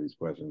answer some of these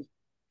questions.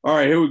 All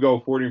right, here we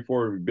go. 40 and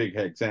 40, Big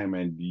Hec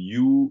Sandman.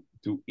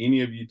 Do any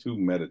of you two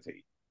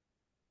meditate?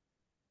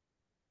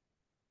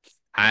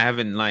 I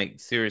haven't like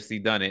seriously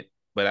done it,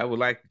 but I would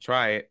like to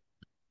try it.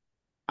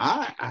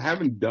 I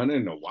haven't done it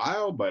in a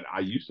while, but I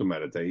used to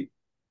meditate.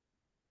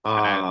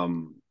 I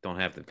Um, don't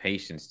have the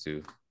patience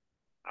to.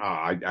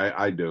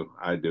 I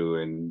do,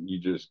 and you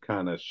just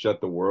kind of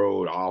shut the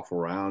world off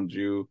around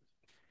you.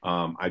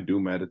 I do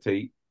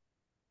meditate.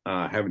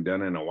 I haven't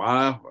done it in a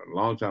while, a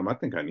long time. I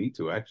think I need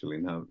to actually.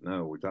 Now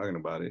that we're talking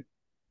about it,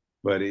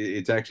 but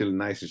it's actually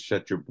nice to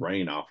shut your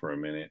brain off for a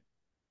minute.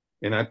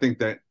 And I think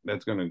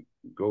that's going to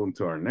go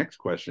into our next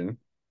question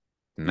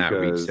Not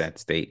reach because, that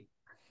state.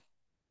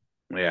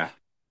 yeah,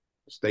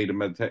 state of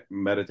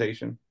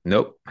meditation.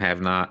 Nope,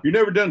 have not. You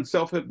never done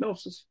self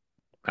hypnosis?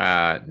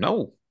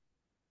 No.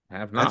 I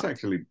have That's not.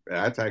 actually it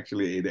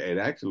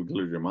actually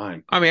clears your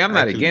mind. I mean, I'm I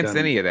not actually against done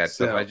any of that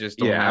stuff. I self just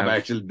don't yeah, I've have.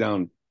 actually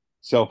done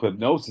self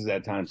hypnosis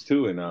at times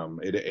too, and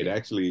it Yeah,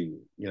 actually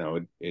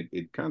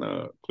it kind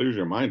of clears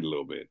your mind a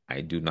little bit.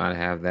 I do not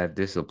have that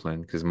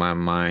discipline because my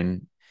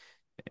mind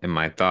and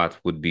my thoughts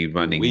would be You're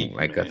running weak,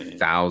 like a man.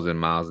 1,000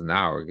 miles an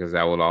hour because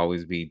I would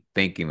always be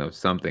thinking of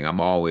something.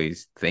 I'm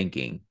always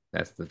thinking.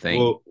 That's the thing.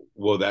 Well,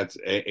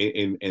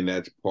 and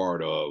that's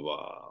part of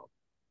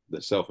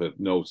the self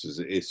hypnosis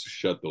is to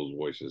shut those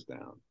voices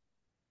down.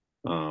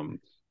 Um,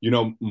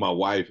 my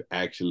wife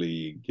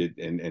actually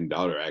and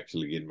daughter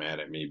actually get mad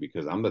at me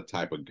because I'm the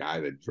type of guy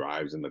that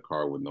drives in the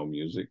car with no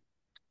music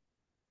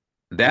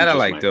That and I just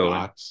like my doing.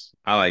 thoughts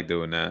I like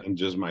doing that. and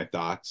just my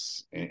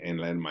thoughts and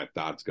letting my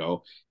thoughts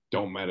go.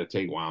 Don't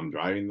meditate while I'm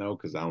driving though,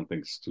 because I don't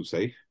think it's too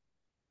safe.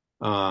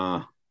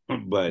 Uh,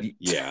 but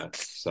yeah,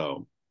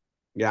 so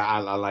yeah, I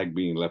like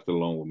being left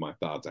alone with my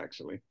thoughts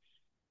actually.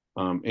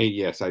 And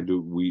yes, I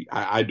do.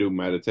 I do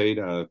meditate.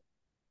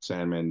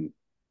 Sandman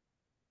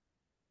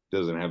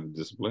doesn't have the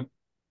discipline,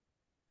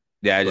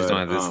 Yeah, I just don't but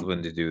have the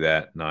discipline to do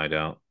that. No, I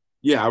don't.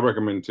 yeah, I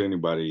recommend to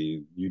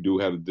anybody. You do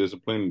have the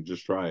discipline,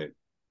 just try it.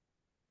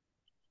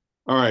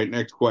 All right,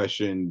 next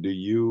question.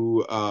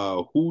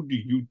 Who do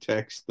you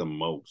text the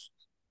most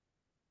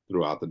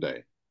throughout the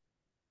day?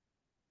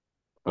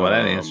 Well,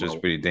 that answer is My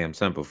pretty damn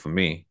simple for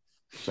me.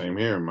 same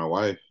here. My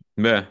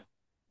Yeah.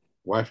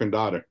 wife and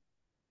daughter.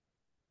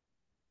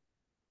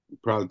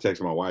 Probably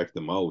text my wife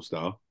the most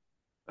though.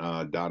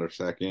 Daughter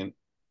second,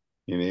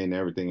 and then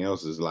everything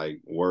else is like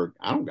work.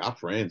 I don't got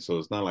friends, so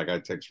it's not like I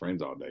text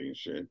friends all day and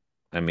shit.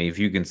 I mean, if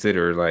you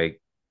consider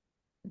like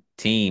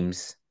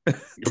teams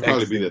You'll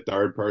probably be texting. the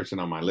third person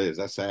on my list.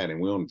 That's sad,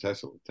 and we only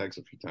text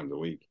a few times a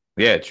week.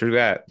 Yeah, true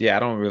that. Yeah, I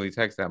don't really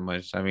text that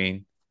much. I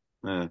mean,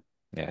 Uh,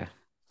 yeah.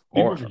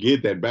 People Or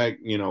forget that back,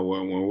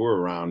 when we were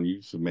around, you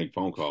used to make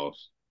phone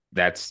calls.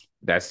 that's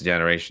the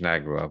generation I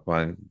grew up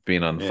on,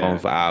 being on the phone Yeah.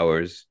 for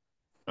hours.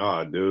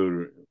 Oh,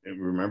 dude,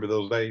 remember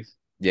those days?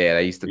 Yeah, I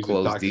used to We used to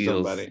close talk to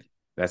deals. somebody.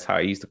 That's how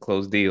I used to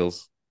close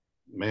deals.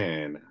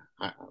 Man,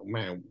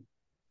 man,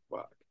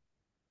 fuck.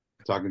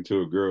 Talking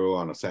to a girl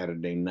on a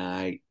Saturday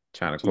night,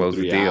 Trying to two, close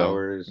the three deal.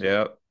 hours,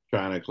 Yep.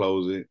 trying to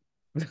close it.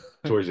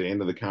 Towards the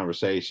end of the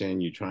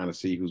conversation, you're trying to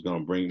see who's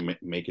gonna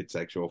make it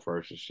sexual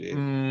first and shit.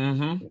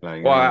 Mm-hmm.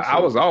 Like, Well, I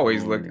so was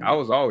always I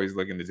was always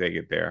looking to take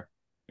it there.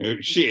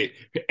 shit.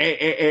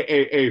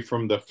 Hey,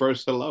 from the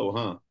first hello,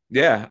 huh?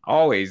 Yeah,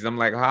 always. I'm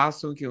like, how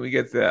soon can we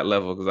get to that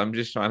level? Because I'm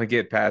just trying to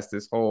get past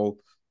this whole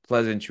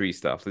pleasantry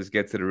stuff. Let's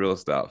get to the real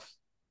stuff.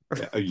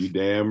 Yeah, you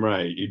damn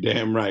right. You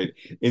damn right.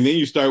 And then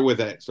you start with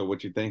that. So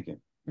what you thinking?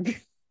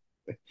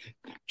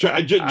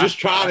 Just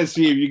try to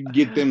see if you can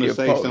get them to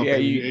say Yeah,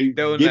 something. you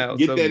throwing Get out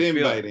get some that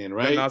feel, invite in,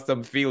 throwing right? out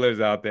some feelers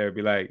out there.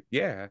 Be like,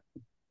 yeah,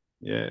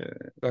 Yeah.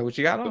 like what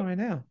you got on So, right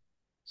now?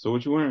 so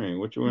what you wearing?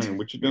 What you wearing?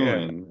 What you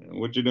Yeah, doing?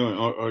 What you doing?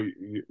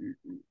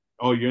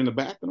 Oh, you're in the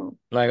bathroom?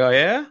 like, oh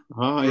yeah,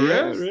 Oh for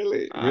yeah, reals?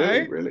 really, All really,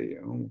 right, really.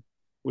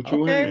 What you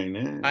okay. wearing?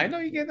 I know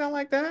you Yeah. get down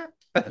like that.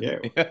 Yeah.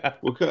 Yeah.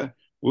 What color?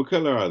 What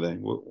color are they?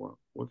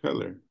 What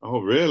color?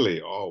 Oh,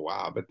 really? Oh,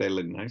 wow. I bet they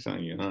look nice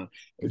on you, huh?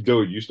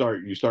 Dude, you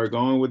start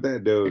going with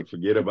that, dude.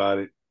 Forget about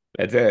it,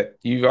 That's it.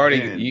 You've already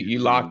man. you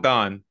locked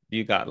on.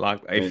 You got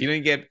locked. Man. If you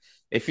didn't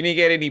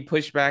get any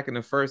pushback in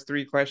the first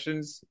three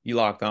questions, you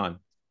locked on.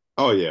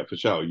 Oh yeah, for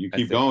sure. You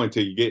That's keep it. going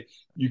till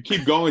you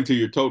keep going till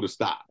you're told to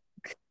stop.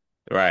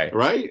 Right.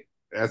 Right?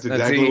 That's Until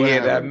exactly you what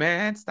hear that, happened.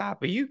 man,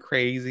 stop. Are you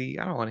crazy?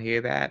 I don't want to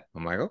hear that.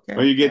 I'm like, okay,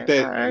 Or you okay, get all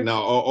that right.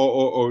 no,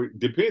 or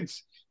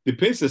depends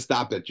the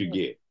stop that you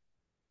get.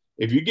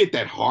 If you get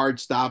that hard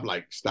stop,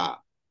 like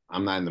stop,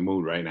 I'm not in the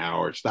mood right now,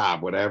 or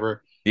stop,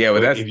 whatever. Yeah,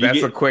 well, But if you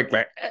that's a get quick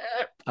like,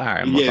 all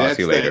right, I'm gonna yeah, talk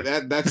to you later.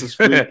 that's a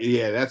screech.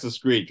 Yeah, that's a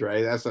screech,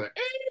 right? That's a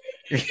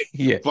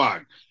Yeah,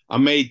 fuck. I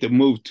made the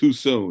move too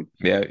soon.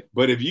 yeah.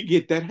 But if you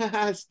get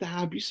that,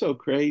 stop, you're so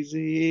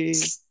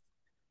crazy.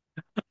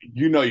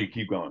 You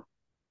keep going.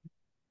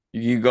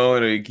 You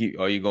going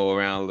or you go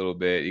around a little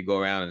bit. You go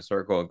around in a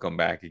circle and come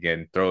back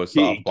again. Throw a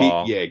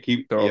softball,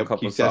 throw a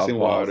couple Keep testing softballs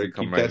water, and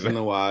come right back.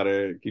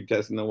 keep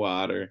testing the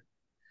water.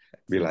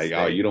 That's Be like,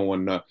 oh, you insane. don't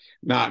want to know.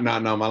 No, no,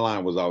 no. My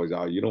line was always,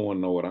 oh, you don't want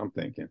to know what I'm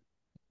thinking.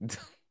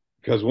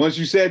 Because once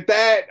you said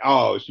that,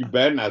 oh, you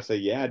better not say,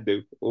 yeah, I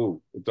do.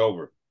 Oh, it's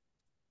over.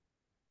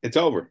 It's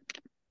over.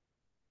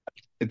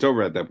 It's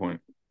over at that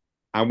point.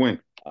 I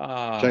win.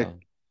 Check, Ah,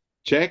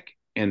 check,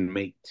 and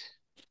mate.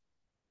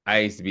 I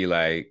used to be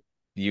like,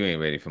 you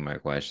ain't ready for my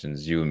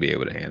questions. You wouldn't be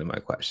able to handle my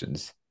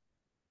questions.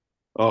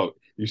 Oh,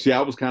 you see,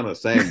 I was kind of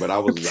saying, but I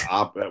was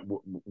the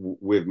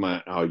with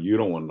my. Oh, you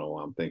don't want to know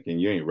what I'm thinking.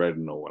 You ain't ready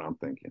to know what I'm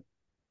thinking.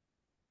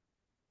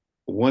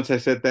 Once I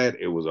said that,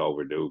 it was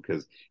overdue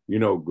because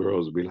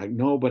girls would be like,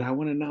 "No, but I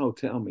want to know.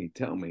 Tell me,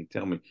 tell me,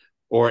 tell me."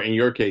 Or in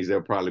your case,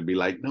 they'll probably be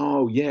like,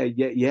 "No, yeah,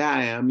 yeah, yeah,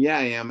 I am. Yeah,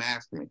 I am.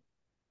 Ask me."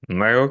 I'm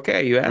like,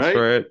 okay, you asked Right?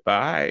 for it.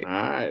 Bye. All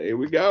right, here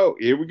we go.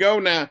 Here we go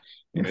now,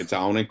 and it's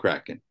on and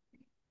cracking.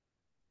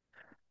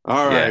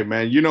 All right, Yeah,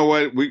 man. You know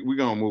what? We're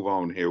gonna move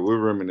on here. We're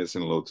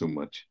reminiscing a little too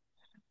much.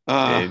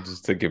 Uh, it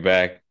just took it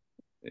back.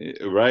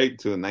 right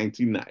to the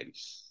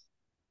 1990s.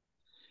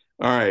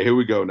 All right, here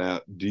we go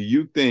now. Do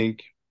you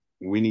think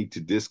we need to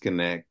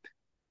disconnect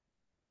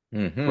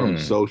from Hmm.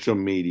 social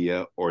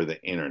media or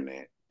the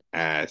internet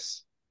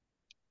as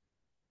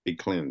a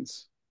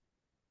cleanse?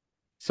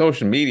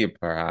 Social media,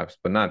 perhaps,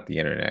 but not the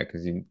internet,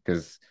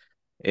 because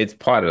it's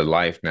part of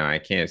life now. I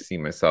can't see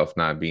myself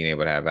not being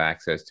able to have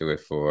access to it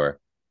for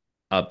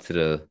up to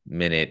the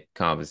minute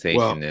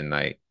conversation Well, and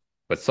like,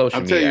 but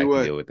I'll social tell media I you can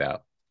what. deal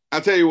without.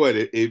 I'll tell you what.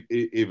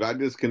 If I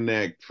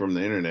disconnect from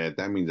the internet,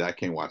 that means I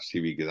can't watch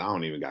TV because I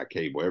don't even got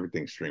cable.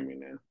 Everything's streaming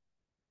now,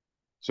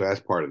 so that's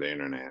part of the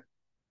internet.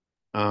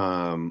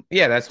 Um,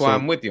 Yeah, that's why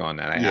I'm so with you on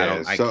that.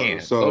 yeah, I so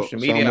can't. so Social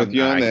so I'm media, with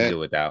you on I can that. do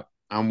without.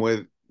 I'm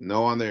with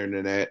no on the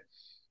internet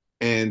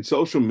and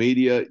social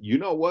media. You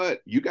know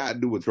what? You got to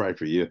do what's right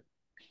for you.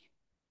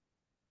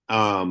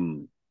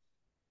 Um,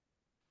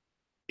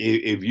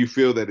 if you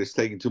feel that it's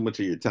taking too much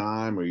of your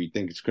time or you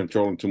think it's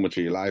controlling too much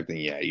of your life, then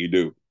yeah, you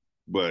do.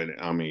 But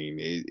I mean,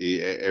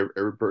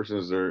 every person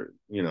is their,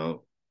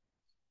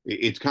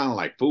 it's kind of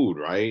like food,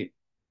 right?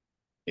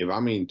 If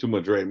I'm eating too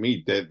much red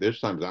meat, that there's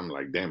times I'm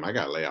like, damn, I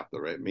gotta lay off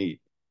the red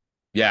meat,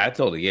 Yeah, I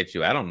totally get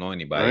you. I don't know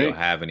anybody or right?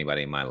 have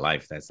anybody in my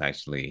life that's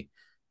actually,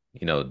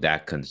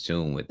 that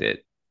consumed with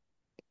it.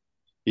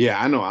 Yeah,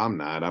 I know I'm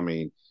not. I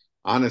mean,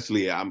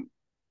 honestly, I'm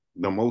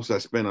the most I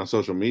spend on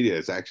social media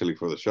is actually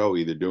for the show,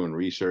 either doing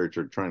research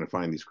or trying to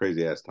find these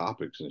crazy ass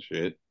topics and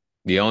shit.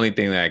 The only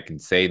thing that I can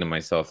say to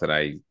myself that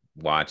I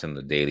watch on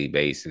the daily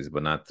basis,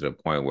 but not to the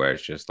point where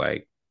it's just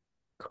like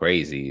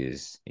crazy,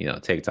 is,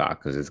 TikTok,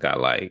 because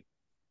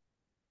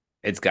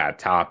it's got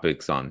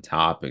topics on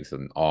topics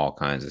and all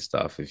kinds of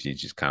stuff. If you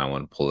just kind of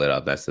want to pull it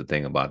up, that's the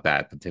thing about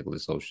that particular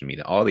social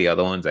media. All the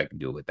other ones I can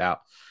do without.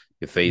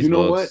 Your You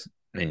know what? Facebooks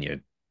and your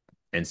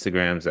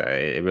Instagrams,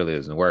 it really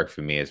doesn't work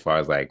for me as far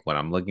as like what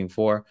I'm looking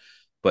for.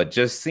 But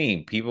just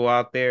seeing people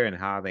out there and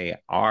how they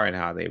are and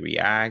how they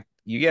react,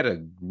 you get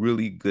a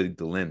really good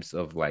glimpse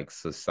of like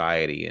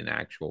society and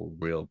actual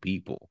real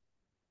people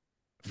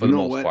for You the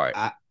know most what? part.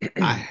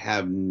 I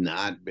have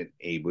not been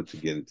able to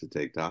get into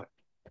TikTok.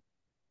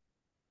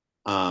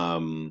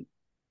 Um,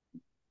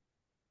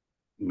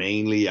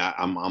 Mainly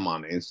I'm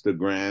on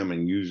Instagram,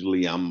 and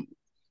usually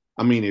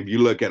I mean, if you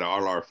look at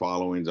all our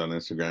followings on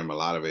Instagram, a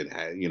lot of it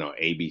has,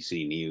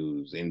 ABC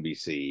News,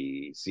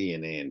 NBC,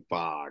 CNN,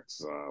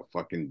 Fox,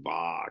 fucking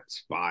Vox,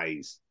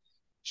 Spice,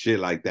 shit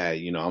like that.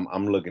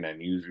 I'm looking at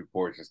news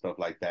reports and stuff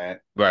like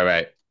that. Right,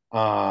 right.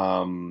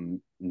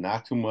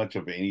 Not too much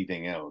of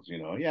anything else.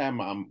 Yeah, I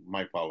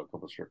might follow a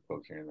couple strip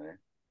clubs here and there,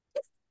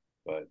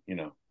 but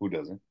who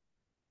doesn't?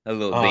 A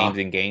little Uh, dames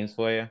and games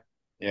for you.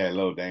 yeah,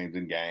 little Dames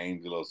and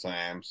Games, little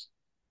Sam's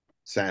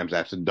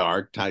After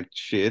Dark type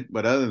shit.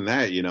 But other than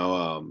that,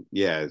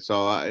 yeah.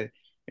 So I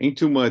ain't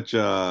too much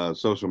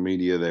social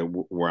media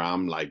where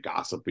I'm like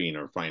gossiping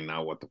or finding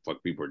out what the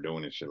fuck people are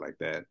doing and shit like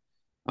that.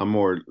 I'm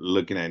more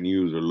looking at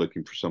news or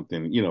looking for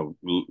something,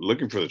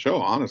 looking for the show,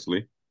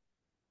 honestly,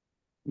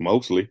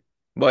 mostly.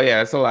 Well,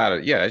 yeah, it's a lot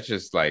of it's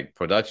just like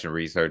production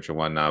research and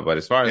whatnot. But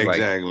as far as like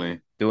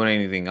Exactly. doing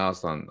anything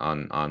else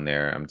on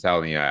there, I'm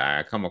telling you,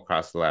 I come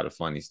across a lot of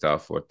funny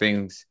stuff or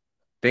things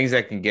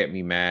that can get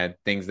me mad,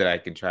 things that I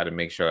can try to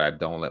make sure I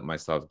don't let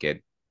myself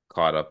get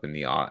caught up in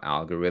the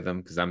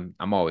algorithm, because I'm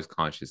always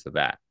conscious of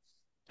that,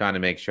 trying to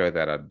make sure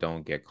that I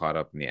don't get caught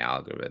up in the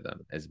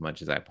algorithm as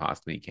much as I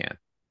possibly can,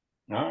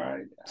 All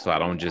right. so I I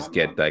don't mean, just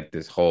get like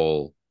this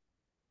whole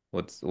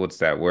what's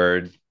that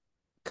word,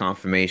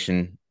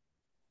 confirmation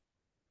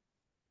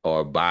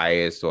or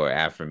bias or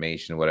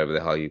affirmation, whatever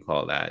the hell you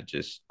call that.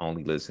 Just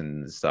only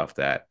listen to stuff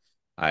that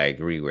I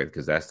agree with,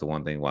 because that's the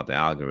one thing about the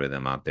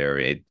algorithm out there.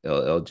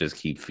 It'll just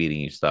keep feeding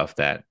you stuff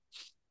that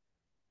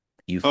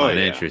you oh find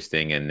yeah.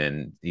 interesting, and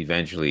then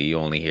eventually you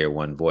only hear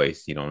one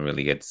voice. You don't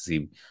really get to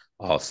see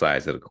all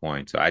sides of the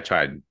coin. So I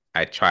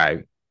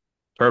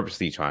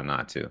purposely try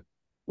not to.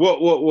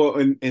 Well,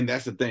 and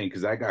that's the thing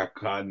because I got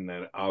caught in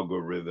that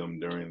algorithm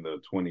during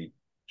the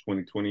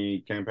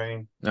 2020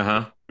 campaign, Uh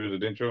huh.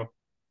 presidential,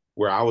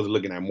 where I was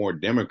looking at more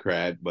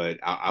Democrat, but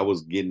I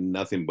was getting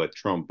nothing but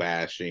Trump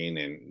bashing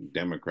and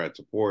Democrat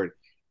support.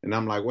 And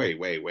I'm like, wait.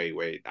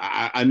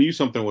 I knew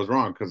something was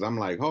wrong because I'm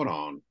like, hold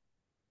on,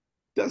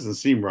 doesn't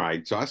seem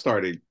right. So I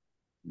started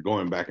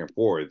going back and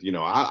forth.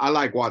 I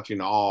like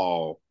watching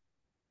all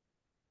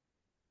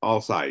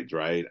sides,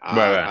 right?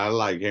 Right, I, right. I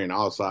like hearing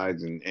all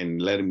sides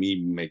and letting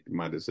me make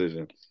my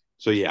decision.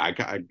 So yeah,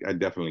 I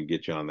definitely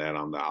get you on that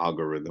on the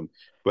algorithm.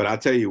 But I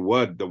tell you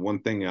what, the one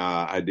thing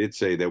I did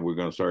say that we're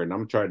gonna start, and I'm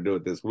gonna try to do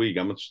it this week.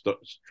 I'm gonna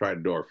try to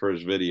do our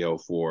first video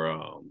for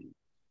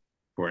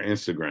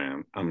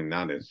Instagram. I mean,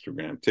 not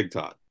Instagram,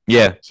 TikTok.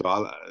 Yeah.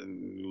 So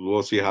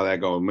we'll see how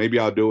that goes. Maybe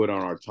I'll do it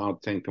on our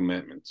top 10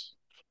 commandments.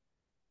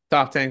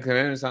 Top 10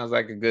 commandments sounds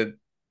like a good,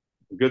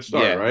 Good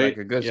start, yeah, like right?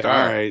 a good Yeah, all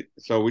start. right.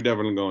 So we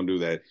definitely gonna do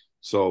that.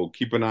 So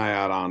keep an eye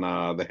out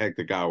on the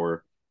Hectic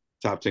Hour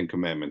top 10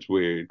 commandments.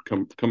 We're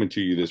coming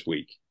to you this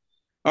week.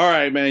 All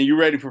right, man. You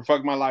ready for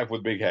Fuck My Life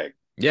with Big Hec?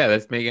 Yeah,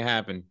 let's make it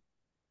happen.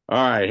 All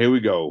right, here we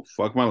go.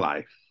 Fuck My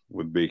Life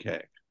with Big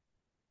Hec.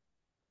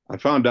 I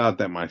found out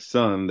that my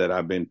son that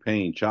I've been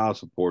paying child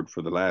support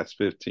for the last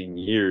 15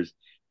 years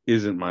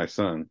isn't my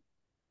son.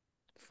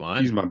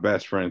 He's Fun. my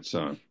best friend's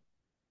son.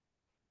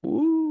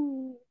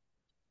 Ooh.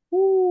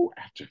 Woo,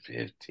 after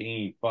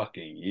 15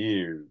 fucking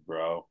years,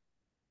 bro.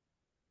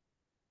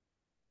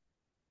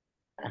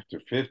 After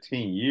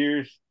 15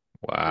 years,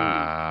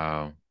 ooh.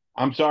 Wow.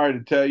 I'm sorry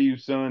to tell you,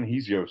 son,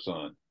 he's your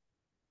son.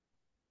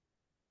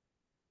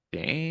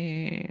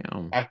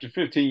 Damn. After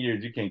 15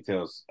 years, you can't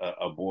tell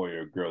a boy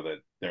or a girl that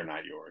they're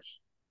not yours.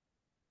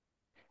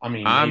 I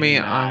mean, I maybe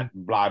mean, not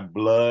by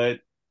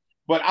blood,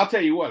 but I'll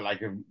tell you what,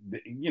 like, if,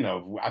 you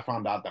know, if I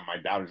found out that my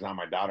daughter's not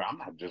my daughter, I'm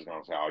not just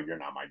going to say, oh, you're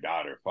not my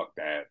daughter. Fuck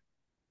that.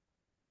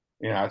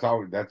 You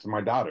know, that's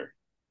my daughter.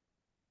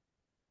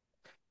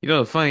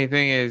 the funny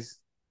thing is,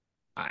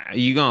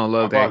 you gonna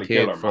love I'll that probably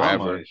kill kid her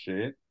mama forever. and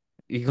shit.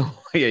 You're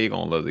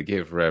gonna love the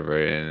kid forever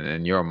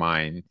in your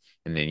mind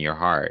and in your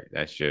heart.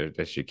 That's your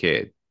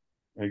kid.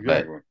 But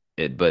Exactly.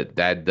 but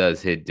that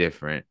does hit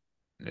different.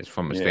 It's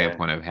from a Yeah.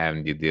 standpoint of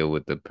having to deal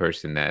with the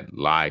person that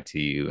lied to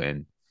you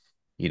and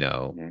you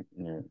know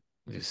Yeah.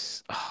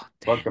 just oh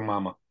Fuck damn, the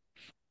mama.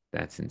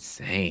 that's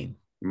insane.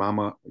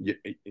 Mama,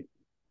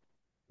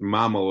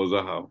 mama was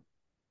a hoe.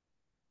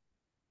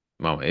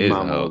 Mama is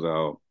a Mama hoe. was a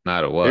hoe.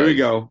 Not a Here we was.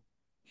 go.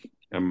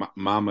 And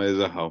mama is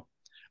a hoe.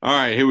 All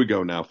right, here we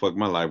go now. Fuck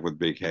my life with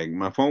Big Hec.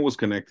 My phone was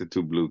connected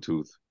to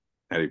Bluetooth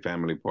at a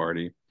family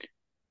party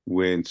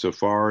when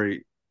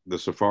the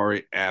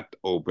Safari app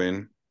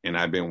opened, and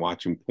I've been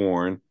watching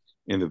porn,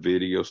 and the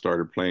video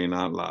started playing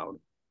out loud.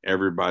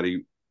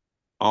 Everybody,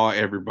 all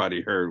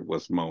everybody heard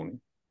was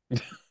moaning.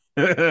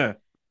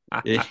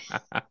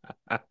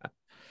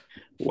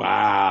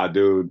 Wow,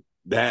 dude,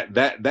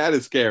 that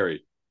is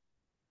scary.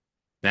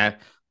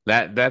 that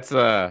that's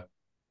a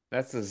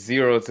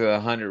 0 to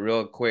 100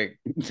 real quick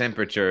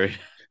temperature.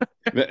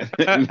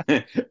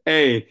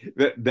 Hey,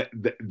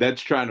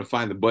 that's trying to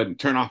find the button.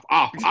 Turn off,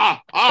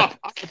 off,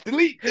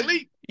 delete,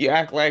 delete. You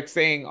act like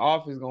saying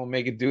off is gonna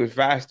make it do it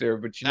faster,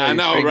 but I your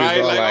know, fingers right?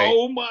 are Like, like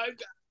oh my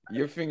God.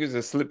 your fingers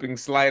are slipping,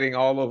 sliding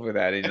all over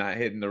that and not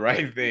hitting the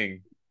right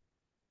thing.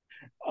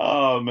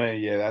 Oh man,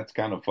 yeah, that's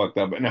kind of fucked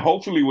up. And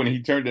hopefully when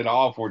he turned it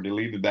off or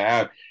deleted the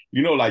app,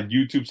 you know, like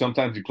YouTube,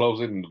 sometimes you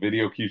close it and the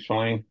video keeps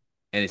playing.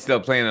 And it's still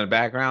playing in the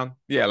background.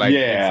 Yeah, like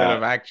instead Yeah,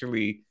 of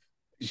actually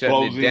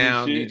shutting it closing and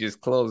down, you shit.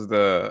 just close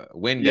the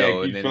Yeah, it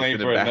window and keeps then it's playing in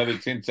the for back. another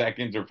 10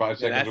 seconds or 5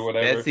 Yeah, seconds or that's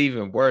whatever.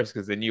 even worse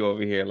because then you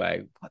over here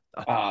like, what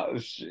the? Ah,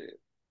 shit.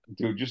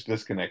 Dude, just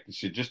disconnect the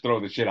shit. Just throw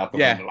the shit out the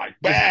Yeah, window like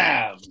just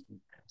bam.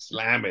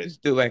 Slam it.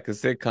 just do like a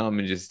sitcom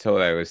and just tell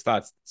that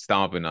start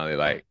stomping on it,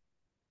 like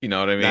you know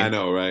what I I mean?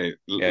 know, right?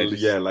 Yeah, Yeah,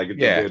 just like it's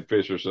a yeah, dead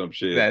fish or some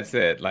shit. that's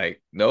it.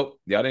 Like, nope,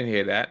 y'all didn't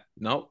hear that.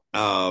 Nope.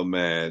 Oh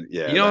man, You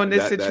yeah, know, in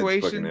this that's fucking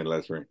situation,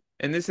 endless.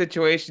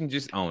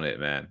 just own it,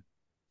 man.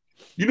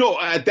 You know,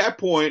 at that Just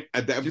point,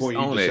 you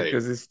own just it say,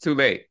 because it's too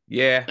late.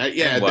 Yeah,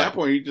 yeah, and at that what?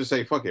 point, you just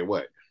say, fuck it,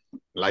 what?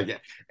 Like,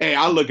 hey,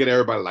 I look at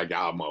everybody like,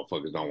 y'all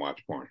motherfuckers don't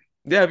watch porn.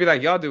 Yeah, I'd be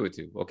like, y'all do it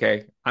too,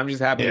 okay? I'm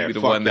just happen to Yeah, be the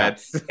fuck one y'all.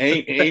 that's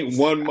Ain't that's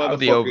one out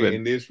the motherfucker open.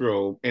 in this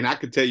room. And I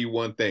could tell you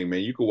one thing,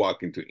 man. You could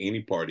walk into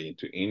any party,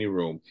 into any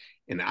room,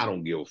 and I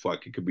don't give a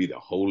fuck. It could be the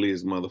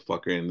holiest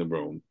motherfucker in the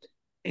room.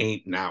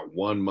 Ain't not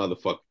one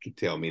motherfucker can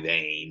tell me they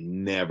ain't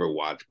never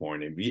watched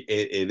porn.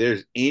 If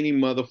there's any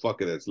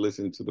motherfucker that's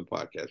listening to the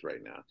podcast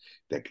right now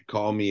that could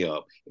call me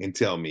up and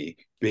tell me,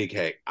 Big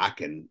Heck, I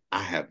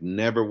have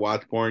never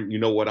watched porn. You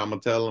know what I'm gonna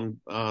tell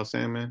them,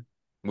 Sandman?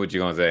 What you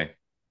gonna say?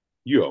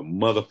 You're a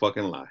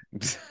motherfucking lie.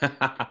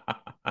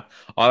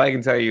 All I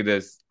can tell you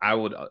this, I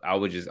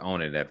would just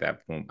own it at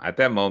that point. At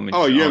that moment,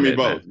 Oh, just you and own me it,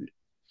 both. man.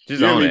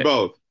 Just You and own me it.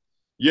 both.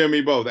 You and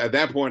me both. At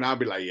that point, I'll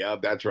be like, "Yeah,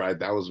 that's right.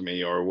 That was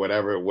me," or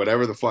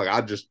whatever the fuck.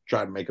 I just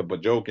try to make up a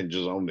joke and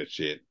just own this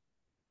shit.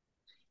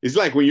 It's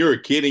like when you're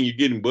a kid and you're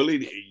getting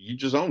bullied, you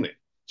just own it.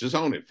 Just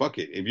own it. Fuck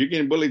it. If you're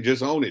getting bullied,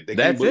 just own it. They can't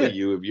That's bully it.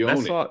 you if you own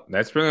That's it. all.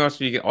 That's pretty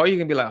much you get. All you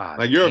can be like, ah,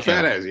 Like you're a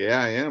fat damn. ass.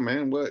 Yeah, I am,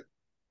 man. What?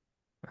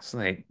 That's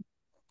like,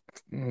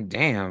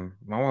 damn.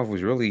 My wife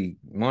was really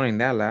moaning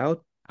that loud.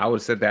 I would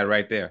have said that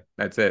right there.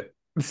 That's it.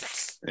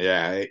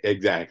 Yeah,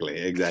 exactly.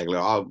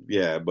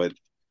 Yeah, but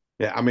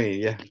yeah, I mean,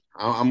 yeah,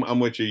 I'm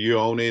with you. You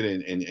own it,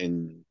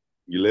 and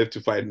you live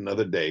to fight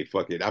another day.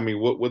 Fuck it. I mean,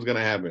 what's gonna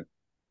happen?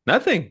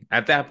 Nothing.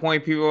 At that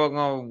point, people are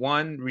gonna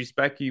one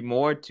respect you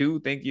more, two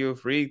think you're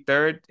free,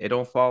 third it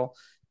don't fall.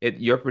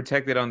 You're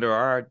protected under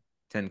our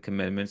 10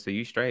 commandments, so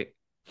you straight.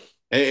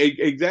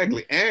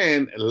 Exactly.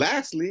 And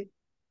lastly,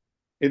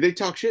 if they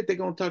talk shit, they're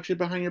gonna talk shit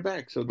behind your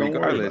back. So don't worry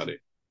Regardless, about it.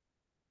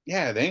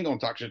 Yeah, they ain't gonna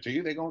talk shit to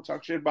you. They're gonna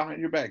talk shit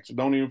behind your back. So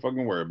don't even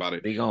fucking worry about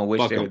it. they gonna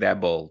wish Fuck they were them.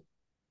 that bold.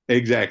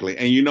 Exactly.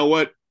 And you know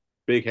what?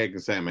 Big Heck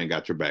and Sandman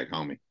got your back,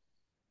 homie.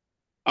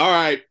 All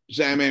right,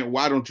 Sandman,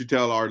 why don't you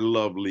tell our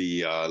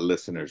lovely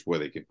listeners where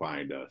they can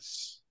find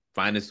us?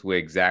 Find us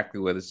where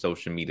the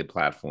social media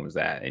platforms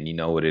at, and you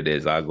know what it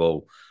is. I'll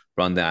go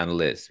run down the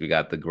list. We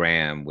got the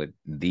gram with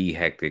the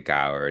hectic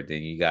hour.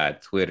 Then you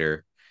got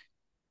Twitter,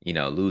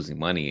 losing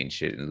money and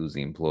shit and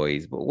losing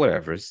employees, but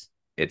whatever.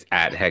 It's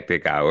at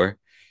hectic hour.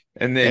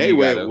 And then Hey, you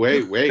wait, gotta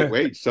wait, wait,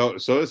 wait. So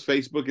is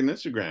Facebook and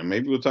Instagram.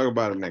 Maybe we'll talk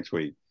about it next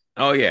week.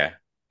 Oh yeah.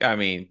 I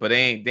mean, but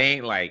they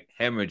ain't like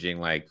hemorrhaging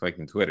like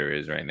fucking Twitter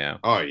is right now.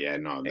 Oh yeah,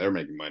 no, they're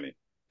making money.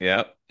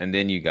 Yep. And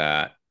then you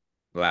got,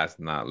 last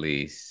but not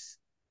least,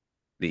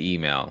 the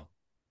email,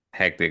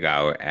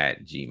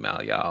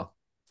 hectichour@gmail, y'all.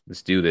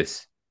 Let's do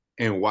this.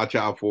 And watch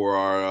out for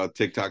our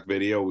TikTok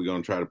video. We're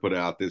gonna try to put it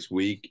out this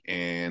week.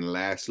 And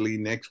lastly,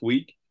 next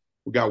week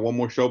we got one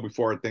more show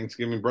before our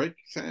Thanksgiving break.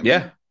 Sam, Yeah.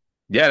 man.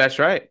 Yeah, that's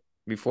right.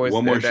 Before it's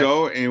One more that.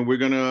 show, and we're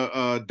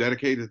gonna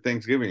dedicate to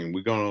Thanksgiving.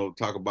 We're gonna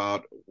talk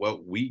about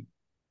what we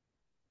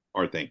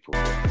are thankful for.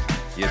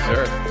 Yes,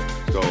 sir.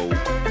 So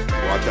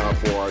watch out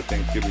for our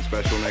Thanksgiving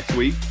special next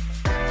week.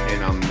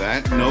 And on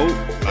that note,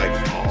 like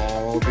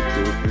all the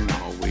good